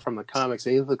show or from the comics.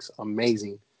 And he looks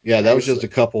amazing. Yeah, that And was he's just a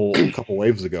couple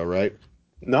waves ago, right?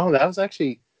 no, that was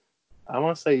actually, I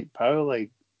want to say probably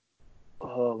that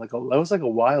was like a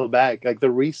while back. Like the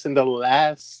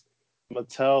last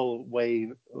Mattel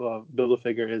way build a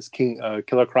figure is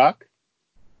Killer Croc.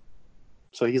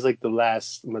 So he's like the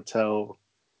last Mattel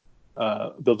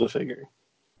build a figure,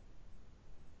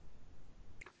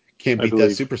 Can't I beat that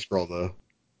believe. Super Scroll though,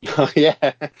 Oh yeah.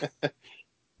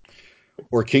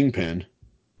 or Kingpin,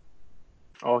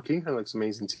 Oh, Kingpin looks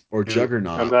amazing or too. I'm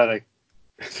Juggernaut, glad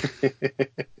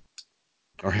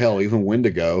or hell, even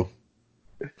Wendigo.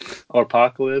 or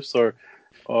Apocalypse or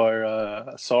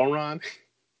Sauron.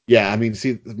 Yeah, I mean,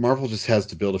 see, Marvel just has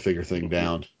to build a figure thing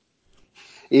down.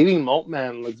 Even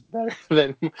Moltman looks better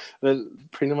than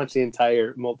pretty much the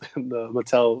entire the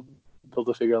Mattel build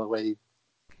a figure way.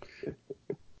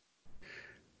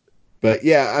 But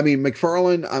yeah, I mean,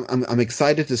 McFarlane, I'm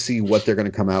excited to see what they're going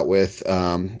to come out with.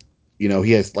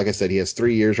 He has, like I said, he has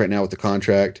 3 years right now with the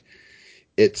contract.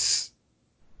 It's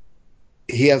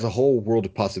He has a whole world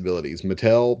of possibilities.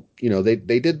 Mattel,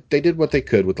 they did what they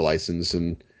could with the license,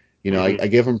 and I Mm-hmm.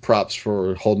 give them props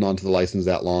for holding on to the license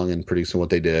that long and producing what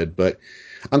they did. But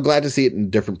I'm glad to see it in a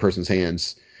different person's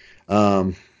hands.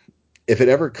 Um, if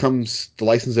the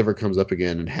license ever comes up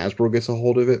again, and Hasbro gets a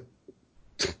hold of it,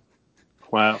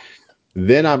 Wow.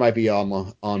 then I might be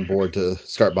on board to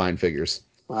start buying figures.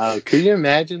 Wow. Could you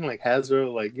imagine like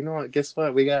Hasbro, like, you know what, guess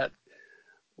what? We got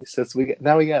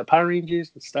Power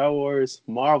Rangers, Star Wars,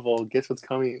 Marvel. Guess what's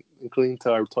coming, including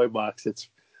to our toy box? It's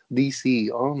DC.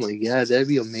 Oh my god, that'd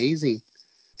be amazing.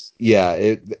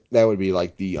 Yeah, that would be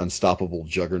like the unstoppable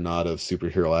juggernaut of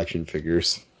superhero action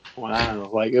figures. Wow.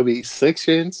 Like it'll be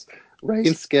sections, right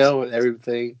in scale with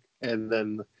everything. And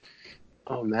then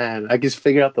oh man, I just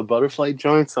figured out the butterfly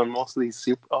joints on most of these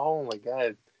super. Oh my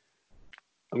god,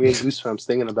 I'm getting goosebumps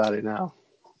thinking about it now.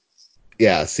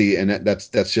 Yeah, see, and that's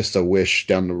just a wish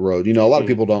down the road. A lot of Mm-hmm.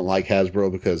 people don't like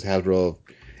Hasbro because Hasbro,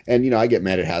 and I get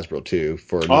mad at Hasbro too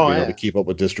for not Oh being able to yeah. keep up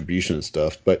with distribution and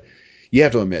stuff. But you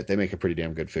have to admit they make a pretty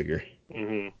damn good figure.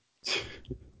 Mm-hmm.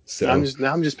 So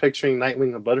Now I'm just picturing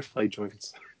Nightwing and butterfly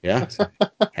joints. yeah,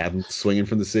 have them swinging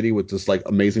from the city with just like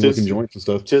amazing looking Just joints and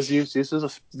stuff. just use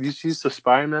the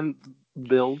Spider-Man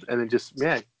build and then just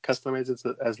customize it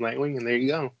as Nightwing, and there you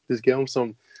go. Just give him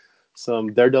some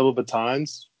Daredevil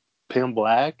batons, paint them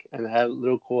black, and add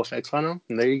little cool effects on them,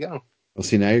 and there you go. Well,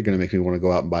 see, now you're going to make me want to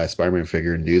go out and buy a Spider-Man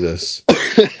figure and do this.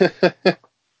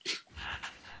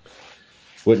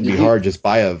 Wouldn't You be can hard. Just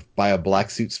buy a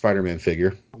black suit Spider-Man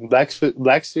figure. black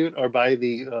suit or buy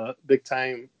the big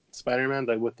time Spider-Man,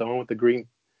 like with the one with the green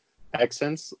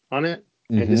accents on it,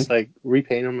 and Mm-hmm. just like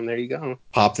repaint them, and there you go.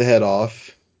 Pop the head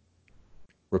off.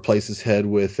 Replace his head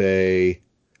with a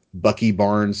Bucky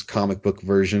Barnes comic book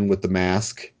version with the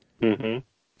mask. Mm-hmm.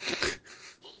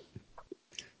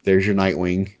 There's your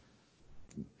Nightwing.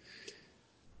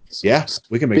 Yeah,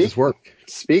 we can make this Speak, work.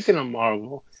 Speaking of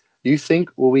Marvel, you think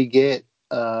will we get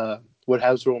what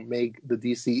Hasbro make the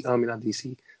DC? I mean not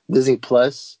DC, Disney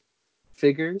Plus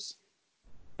figures?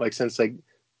 Like since like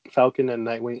Falcon and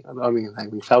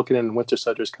Nightwing, Falcon and Winter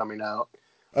Soldier's coming out.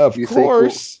 Of You think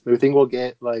course. we'll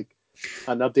get like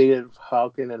an updated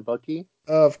Falcon and Bucky?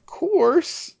 Of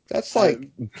course. That's like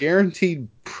And guaranteed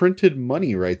printed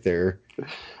money right there.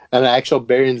 an actual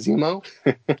Baron Zemo?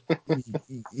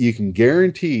 You can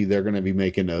guarantee they're going to be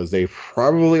making those. They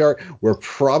probably are. We're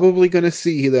probably going to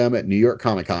see them at New York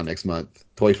Comic Con next month.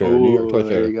 Toy Fair, New York Toy Oh,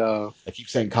 there you Fair. go. I keep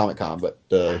saying Comic Con, but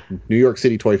the New York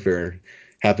City Toy Fair.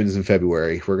 happens in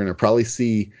February. We're going to probably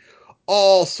see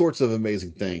all sorts of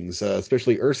amazing things,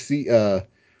 especially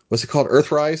what's it called?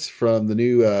 Earthrise from the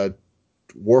new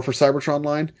War for Cybertron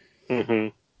line. Mm-hmm.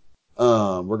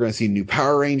 We're going to see new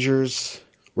Power Rangers.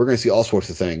 We're going to see all sorts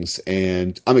of things,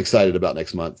 and I'm excited about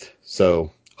next month. So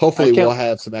I hopefully we'll can't.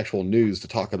 have some actual news to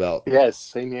talk about. Yes,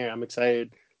 same here. I'm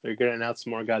excited. They're gonna announce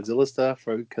more Godzilla stuff,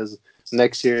 because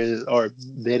next year or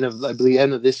the end of, I believe,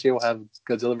 end of this year, we'll have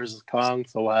Godzilla versus Kong,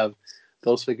 so we'll have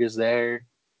those figures there.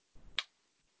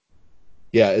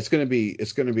 Yeah, it's gonna be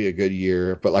a good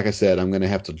year. But like I said, I'm gonna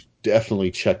have to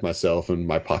definitely check myself in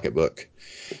my pocketbook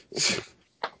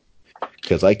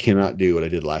because I cannot do what I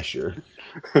did last year.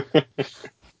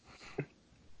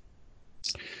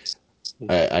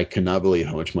 I cannot believe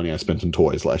how much money I spent on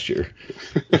toys last year.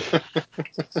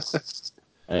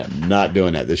 I am not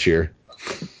doing that this year.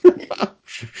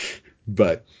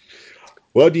 But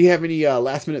well, do you have any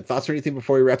last minute thoughts or anything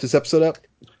before we wrap this episode up?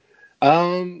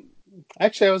 Um,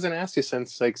 Actually, I was gonna ask you,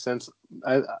 since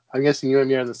I'm guessing you and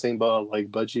me are in the same boat, like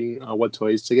budgeting on what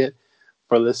toys to get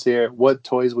for this year. What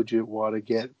toys would you want to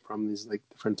get from these like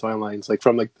different toy lines, like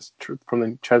from like from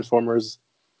the Transformers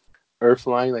Earth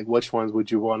line? Like which ones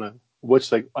would you want to?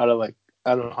 Which, like, out of, like,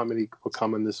 I don't know how many will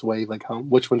come in this wave. Like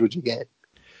which ones would you get?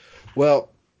 Well,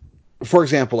 for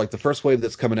example, like the first wave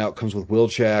that's coming out comes with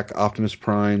Wheeljack, Optimus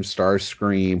Prime,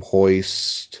 Starscream,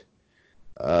 Hoist.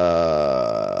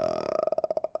 Uh,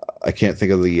 I can't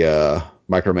think of the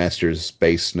Micromaster's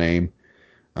base name.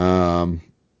 Um,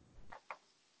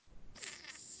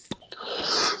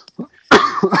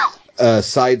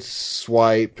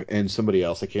 Sideswipe and somebody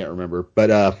else I can't remember.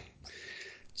 But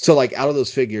so like out of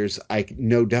those figures, I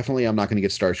know definitely I'm not going to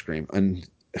get Starscream, and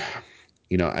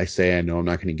I say I know I'm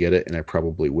not going to get it, and I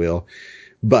probably will.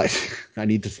 But I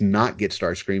need to not get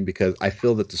Starscream because I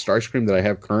feel that the Starscream that I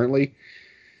have currently,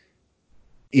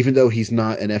 even though he's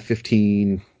not an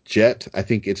F-15 jet, I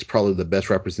think it's probably the best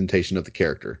representation of the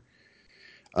character.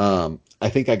 I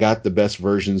think I got the best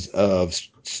versions of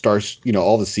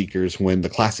all the Seekers when the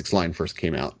Classics line first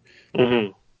came out.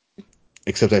 Mm-hmm.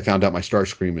 Except I found out my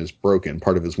Starscream is broken.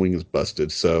 Part of his wing is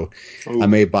busted. So I Ooh.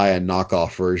 may buy a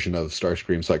knockoff version of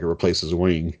Starscream so I can replace his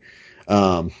wing.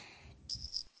 Um,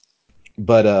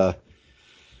 but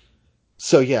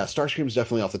so yeah, Starscream's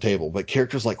definitely off the table. But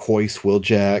characters like Hoist,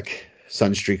 Wheeljack,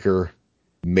 Sunstreaker,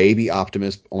 maybe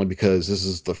Optimus, only because this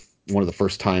is one of the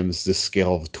first times this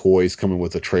scale of toys coming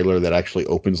with a trailer that actually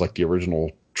opens like the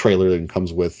original trailer and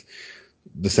comes with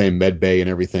the same med bay and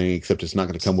everything, except it's not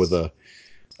going to come with uh,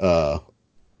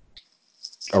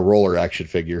 a roller action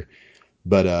figure.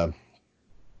 But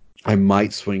I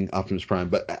might swing Optimus Prime.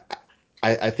 But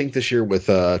I think this year with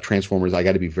Transformers, I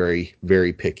got to be very,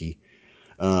 very picky.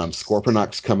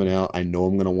 Scorponok's coming out. I know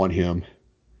I'm going to want him.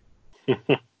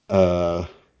 Uh,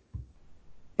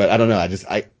 but I don't know.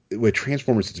 With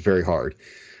Transformers, it's very hard.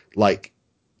 Like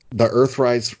the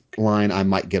Earthrise line, I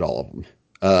might get all of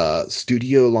them.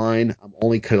 Studio line, I'm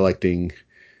only collecting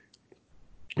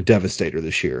Devastator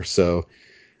this year. So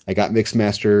I got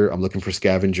Mixmaster, I'm looking for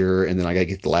Scavenger, and then I got to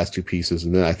get the last two pieces,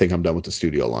 and then I think I'm done with the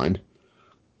studio line.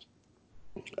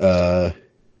 Uh,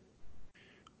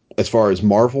 as far as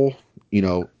Marvel,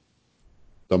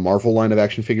 the Marvel line of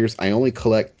action figures, I only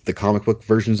collect the comic book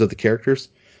versions of the characters.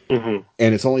 Mm-hmm.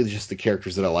 And it's only just the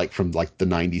characters that I like from like the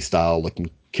 90s style looking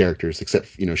characters, except,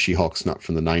 She-Hulk's not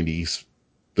from the 90s.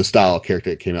 The style character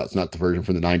that came out is not the version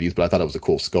from the 90s, but I thought it was a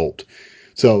cool sculpt.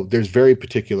 So there's very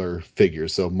particular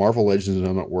figures. So Marvel Legends,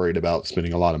 I'm not worried about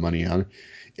spending a lot of money on.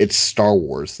 It's Star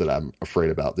Wars that I'm afraid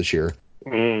about this year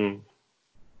Mm.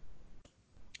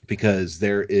 because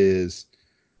there is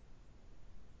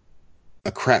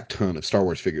a crap ton of Star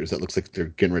Wars figures that looks like they're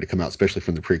getting ready to come out, especially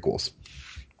from the prequels.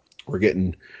 We're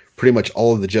getting pretty much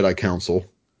all of the Jedi Council.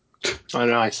 I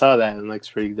know, I saw that, and it looks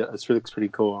pretty. It looks pretty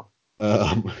cool.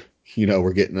 Um,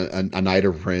 we're getting a Knight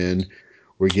of Ren.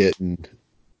 We're getting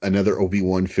another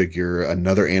Obi-Wan figure,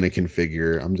 another Anakin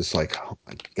figure. I'm just like, oh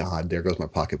my God, there goes my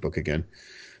pocketbook again.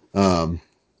 Um,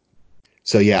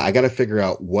 so yeah, I got to figure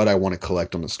out what I want to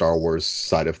collect on the Star Wars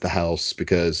side of the house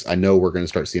because I know we're going to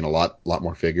start seeing a lot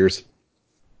more figures.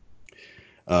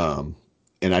 Um,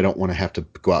 and I don't want to have to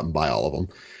go out and buy all of them.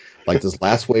 Like this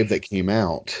last wave that came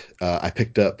out, I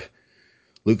picked up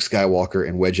Luke Skywalker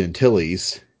and Wedge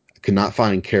Antilles. I could not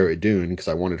find Cara Dune because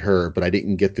I wanted her, but I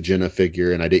didn't get the Jenna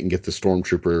figure and I didn't get the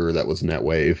Stormtrooper that was in that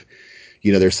wave.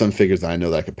 There's some figures that I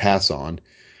know that I could pass on.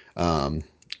 Um,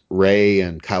 Rey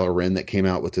and Kylo Ren that came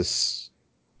out with this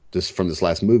from this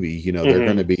last movie. Mm-hmm. They're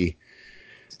going to be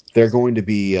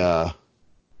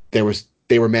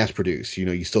they were mass produced.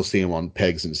 You still see them on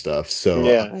pegs and stuff. So I'm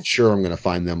Yeah. sure I'm going to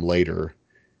find them later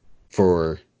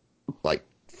for like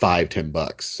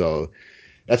 $5-10. So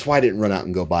that's why I didn't run out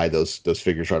and go buy those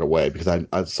figures right away, because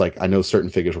it's like I know certain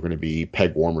figures were going to be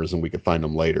peg warmers and we could find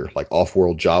them later. Like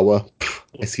Off-World Jawa,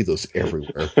 I see those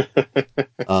everywhere.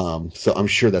 So I'm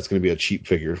sure that's going to be a cheap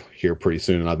figure here pretty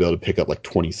soon, and I'll be able to pick up like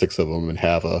 26 of them and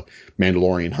have a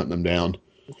Mandalorian hunting them down.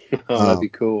 Oh, that'd be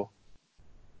cool.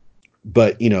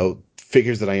 But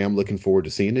figures that I am looking forward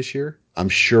to seeing this year, I'm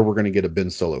sure we're going to get a Ben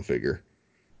Solo figure.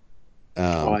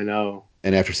 Oh, I know.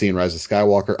 And after seeing Rise of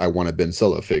Skywalker, I want a Ben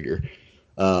Solo figure.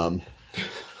 We're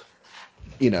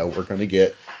going to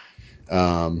get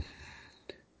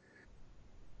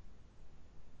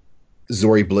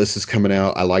Zori Bliss is coming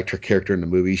out. I liked her character in the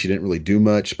movie. She didn't really do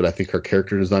much, but I think her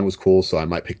character design was cool, so I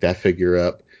might pick that figure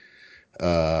up.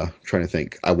 Trying to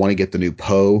think. I want to get the new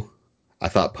Poe. I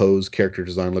thought Poe's character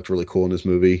design looked really cool in this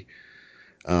movie.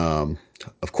 Of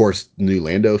course, the new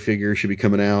Lando figure should be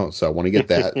coming out, so I want to get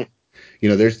that.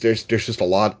 There's just a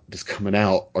lot that's coming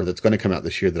out, or that's going to come out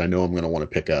this year, that I know I'm going to want to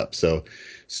pick up. So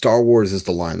Star Wars is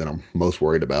the line that I'm most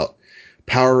worried about.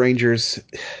 Power Rangers,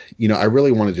 I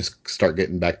really want to just start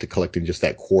getting back to collecting just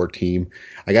that core team.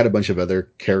 I got a bunch of other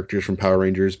characters from Power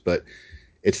Rangers, but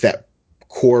it's that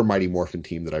core Mighty Morphin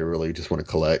team that I really just want to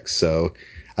collect. So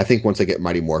I think once I get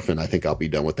Mighty Morphin, I think I'll be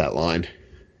done with that line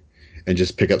and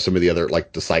just pick up some of the other,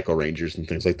 like the Psycho Rangers and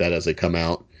things like that as they come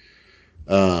out.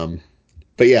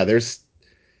 But yeah,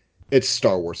 it's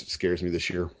Star Wars that scares me this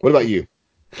year. What about you?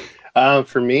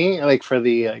 For me, for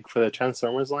the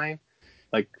Transformers line,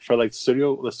 for the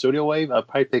studio wave, I'd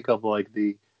probably pick up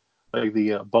the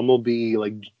Bumblebee,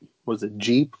 was it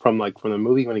Jeep from the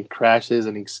movie when he crashes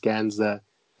and he scans the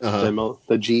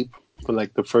Jeep for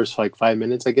the first 5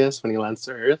 minutes, I guess, when he lands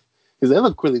to Earth, because they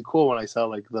look really cool when I saw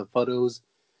the photos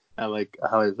and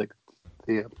how it's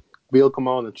the vehicle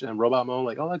mode and robot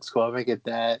mode. Oh, that's cool. I might get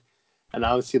that, and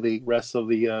obviously the rest of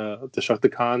the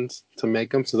Destructicons to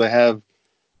make them. So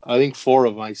I think 4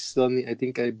 of them. I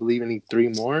believe I need 3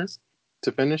 more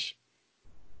to finish.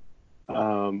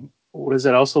 What is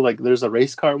it? Also, there's a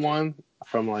race car one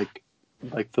from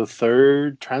the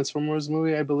third Transformers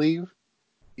movie, I believe.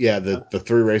 Yeah, the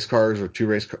 3 race cars, or 2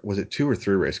 race cars. Was it 2 or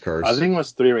 3 race cars? I think it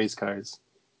was 3 race cars.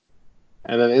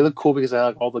 And then they look cool because I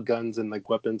like all the guns and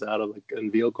weapons out of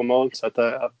in vehicle mode. So I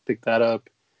thought I'd pick that up.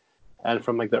 And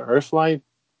from the Earth line,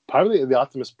 probably the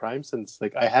Optimus Prime, since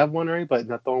I have one already, but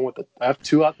not the one with I have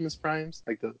 2 Optimus Primes,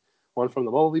 the one from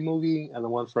the Bumblebee movie and the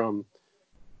one from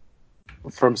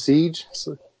Siege.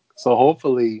 So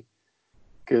hopefully,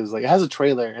 because it has a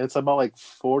trailer and it's about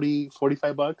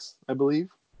 $45, I believe.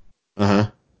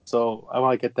 So I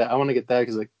want to get that. I want to get that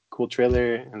because cool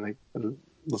trailer and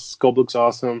the scope looks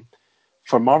awesome.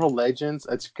 For Marvel Legends,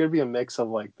 it's gonna be a mix of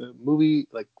the movie,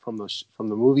 from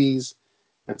the movies,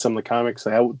 and some of the comics.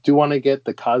 I do want to get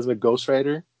the Cosmic Ghost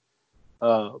Rider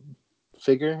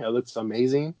figure. It looks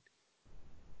amazing.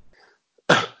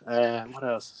 And what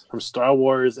else? From Star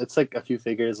Wars, it's a few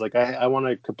figures. I want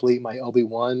to complete my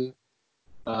Obi-Wan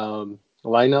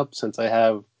lineup, since I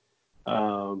have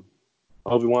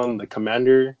Obi-Wan, the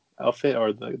Commander outfit,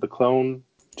 or the clone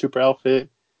trooper outfit.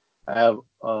 I have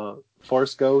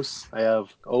Force Ghost. I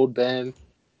have Old Ben.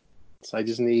 So I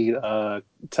just need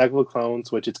Attack of the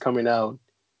Clones, which it's coming out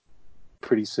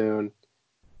pretty soon.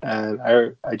 And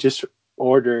I just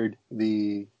ordered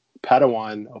the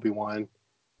Padawan Obi-Wan,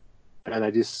 and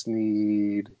I just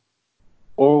need.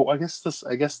 Or I guess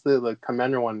the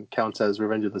Commander one counts as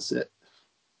Revenge of the Sith.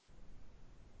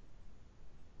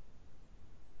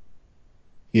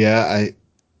 Yeah,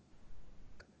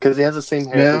 because he has the same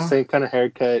hair, the same kind of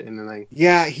haircut, and then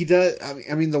yeah, he does.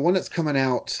 I mean, the one that's coming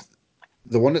out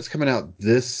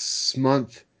this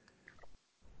month.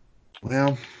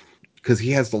 Well, because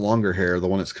he has the longer hair, the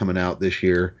one that's coming out this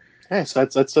year. Yeah, so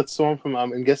that's the one from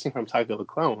I'm guessing from Attack of the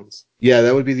Clones. Yeah,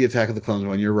 that would be the Attack of the Clones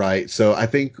one. You're right. So I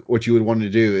think what you would want to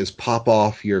do is pop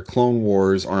off your Clone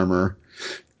Wars armor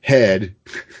head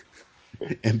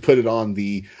and put it on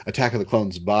the Attack of the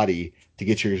Clones body to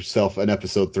get yourself an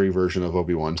Episode 3 version of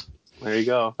Obi-Wan. There you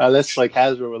go. Unless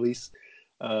Hasbro release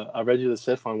a Revenge of the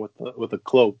Sith one with a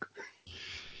cloak.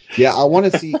 Yeah, I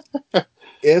want to see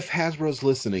if Hasbro's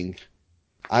listening.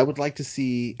 I would like to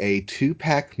see a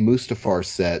 2-pack Mustafar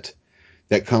set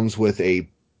that comes with a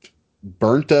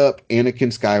burnt up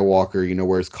Anakin Skywalker,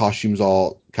 where his costume's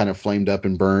all kind of flamed up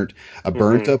and burnt. A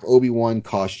burnt up Obi-Wan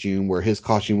costume where his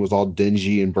costume was all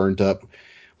dingy and burnt up,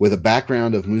 with a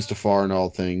background of Mustafar and all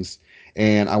things.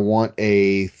 And I want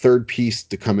a third piece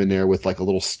to come in there with a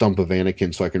little stump of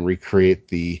Anakin, so I can recreate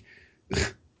the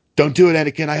 "Don't do it,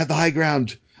 Anakin, I have the high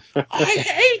ground. I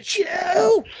hate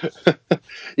you.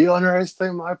 You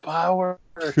underestimate my power."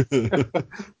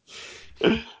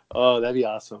 Oh, that'd be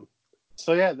awesome.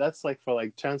 So yeah, that's like for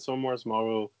like Transformers,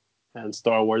 Marvel, and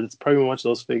Star Wars. It's pretty much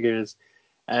those figures.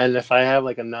 And if I have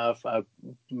like enough, I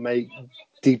may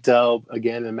deep delve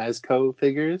again in Mezco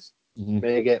figures.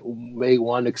 Mhm. May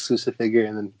one exclusive figure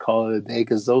and then call it a day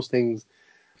because those things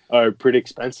are pretty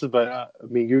expensive. But I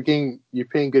mean, you're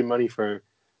paying good money for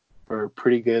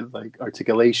pretty good like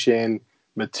articulation,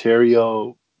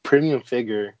 material, premium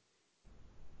figure.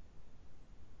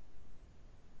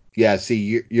 Yeah,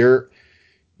 see, your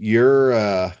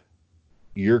your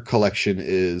collection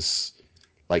is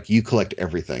like you collect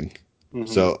everything. Mm-hmm.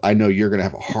 So I know you're gonna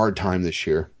have a hard time this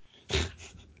year.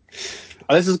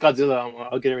 Oh, this is Godzilla.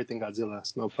 I'll get everything Godzilla.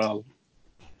 It's no problem.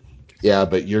 Yeah,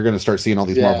 but you're gonna start seeing all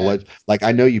these Marvel Yeah. like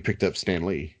I know you picked up Stan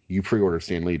Lee. You pre-ordered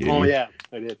Stan Lee, didn't Oh you? yeah,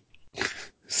 I did.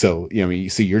 So yeah, I mean, you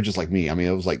see, you're just like me. I mean,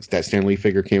 it was like that Stan Lee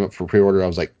figure came up for pre-order. I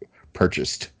was like,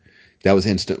 purchased. That was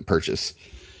instant purchase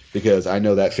because I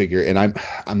know that figure, and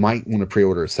I might want to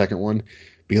pre-order a second one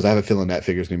because I have a feeling that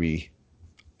figure is gonna be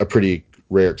a pretty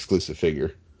rare exclusive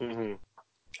figure. Mm-hmm.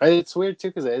 It's weird too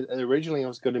because originally it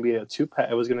was going to be a two pack.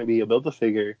 It was going to be a build a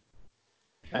figure,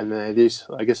 and then I guess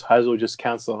Hasbro just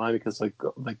canceled on because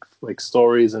like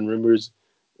stories and rumors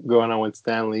going on with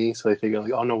Stan Lee, so they figured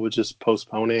like, oh no, we'll just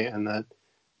postpone it and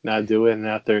not do it. And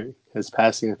after his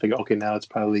passing, they figure, okay, now it's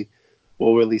probably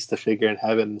we'll release the figure and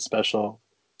have it in a special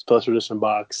edition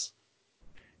box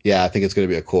Yeah, I think it's gonna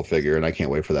be a cool figure, and I can't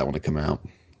wait for that one to come out.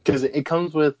 because it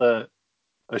comes with a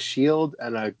shield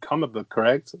and a comic book.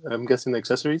 Correct? I'm guessing the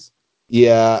accessories.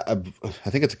 Yeah, I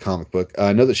think it's a comic book.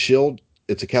 I know the shield.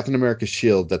 It's a Captain America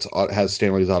shield that's has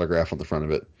Stan Lee's autograph on the front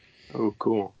of it. Oh,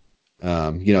 cool.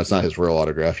 It's not his real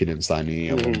autograph. He didn't sign any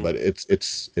of them, Mm-hmm. but it's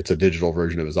a digital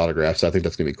version of his autograph. So I think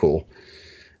that's gonna be cool.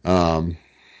 Um,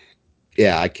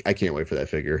 yeah, I can't wait for that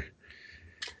figure.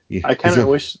 Yeah, I he's kind of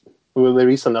gonna wish we would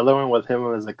release another one with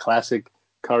him as a classic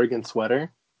cardigan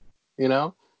sweater. You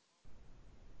know,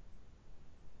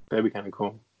 that'd be kind of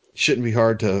cool. shouldn't be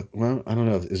hard to. Well, I don't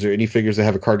know. Is there any figures that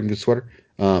have a cardigan sweater?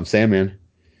 Sandman.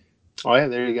 Oh yeah,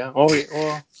 there you go. Oh yeah,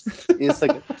 well, it's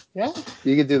like yeah,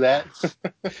 you could do that.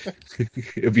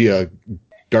 It'd be a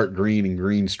dark green and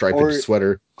green striped or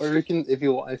sweater. or you can if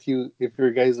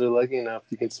your guys are lucky enough,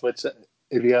 you can switch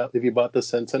if you bought the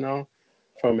Sentinel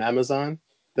from Amazon,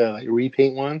 the like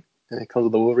repaint one, and it comes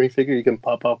with the Wolverine figure. You can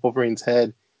pop off Wolverine's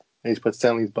head and just put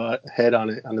Stanley's head on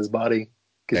it on his body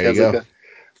because There he you has like go.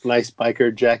 a nice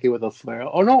biker jacket with a flare.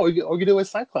 Oh no, or you do it with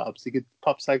Cyclops. You could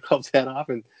pop Cyclops' head off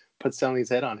and put Stanley's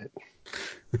head on it.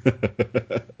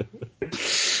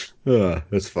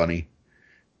 That's funny.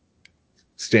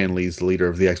 Stan Lee's the leader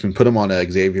of the X Men. Put him on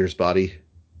Xavier's body.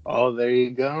 Oh, there you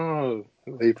go.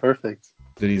 Be perfect.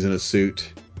 Then he's in a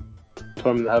suit. Put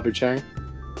him in the hover chair.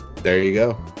 There you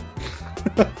go.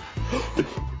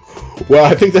 Well,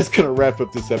 I think that's going to wrap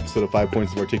up this episode of 5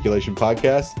 Points of Articulation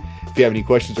podcast. If you have any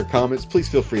questions or comments, please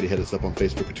feel free to hit us up on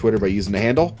Facebook or Twitter by using the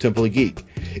handle Temple of Geek.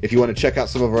 If you want to check out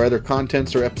some of our other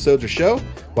contents or episodes or show,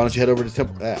 why don't you head over to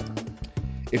Temple.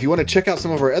 If you want to check out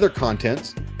some of our other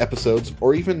contents, episodes,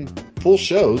 or even full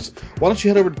shows, why don't you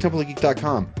head over to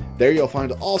templeofgeek.com. There you'll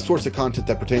find all sorts of content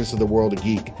that pertains to the world of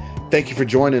geek. Thank you for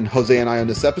joining Jose and I on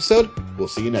this episode. We'll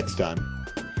see you next time.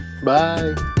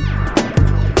 Bye.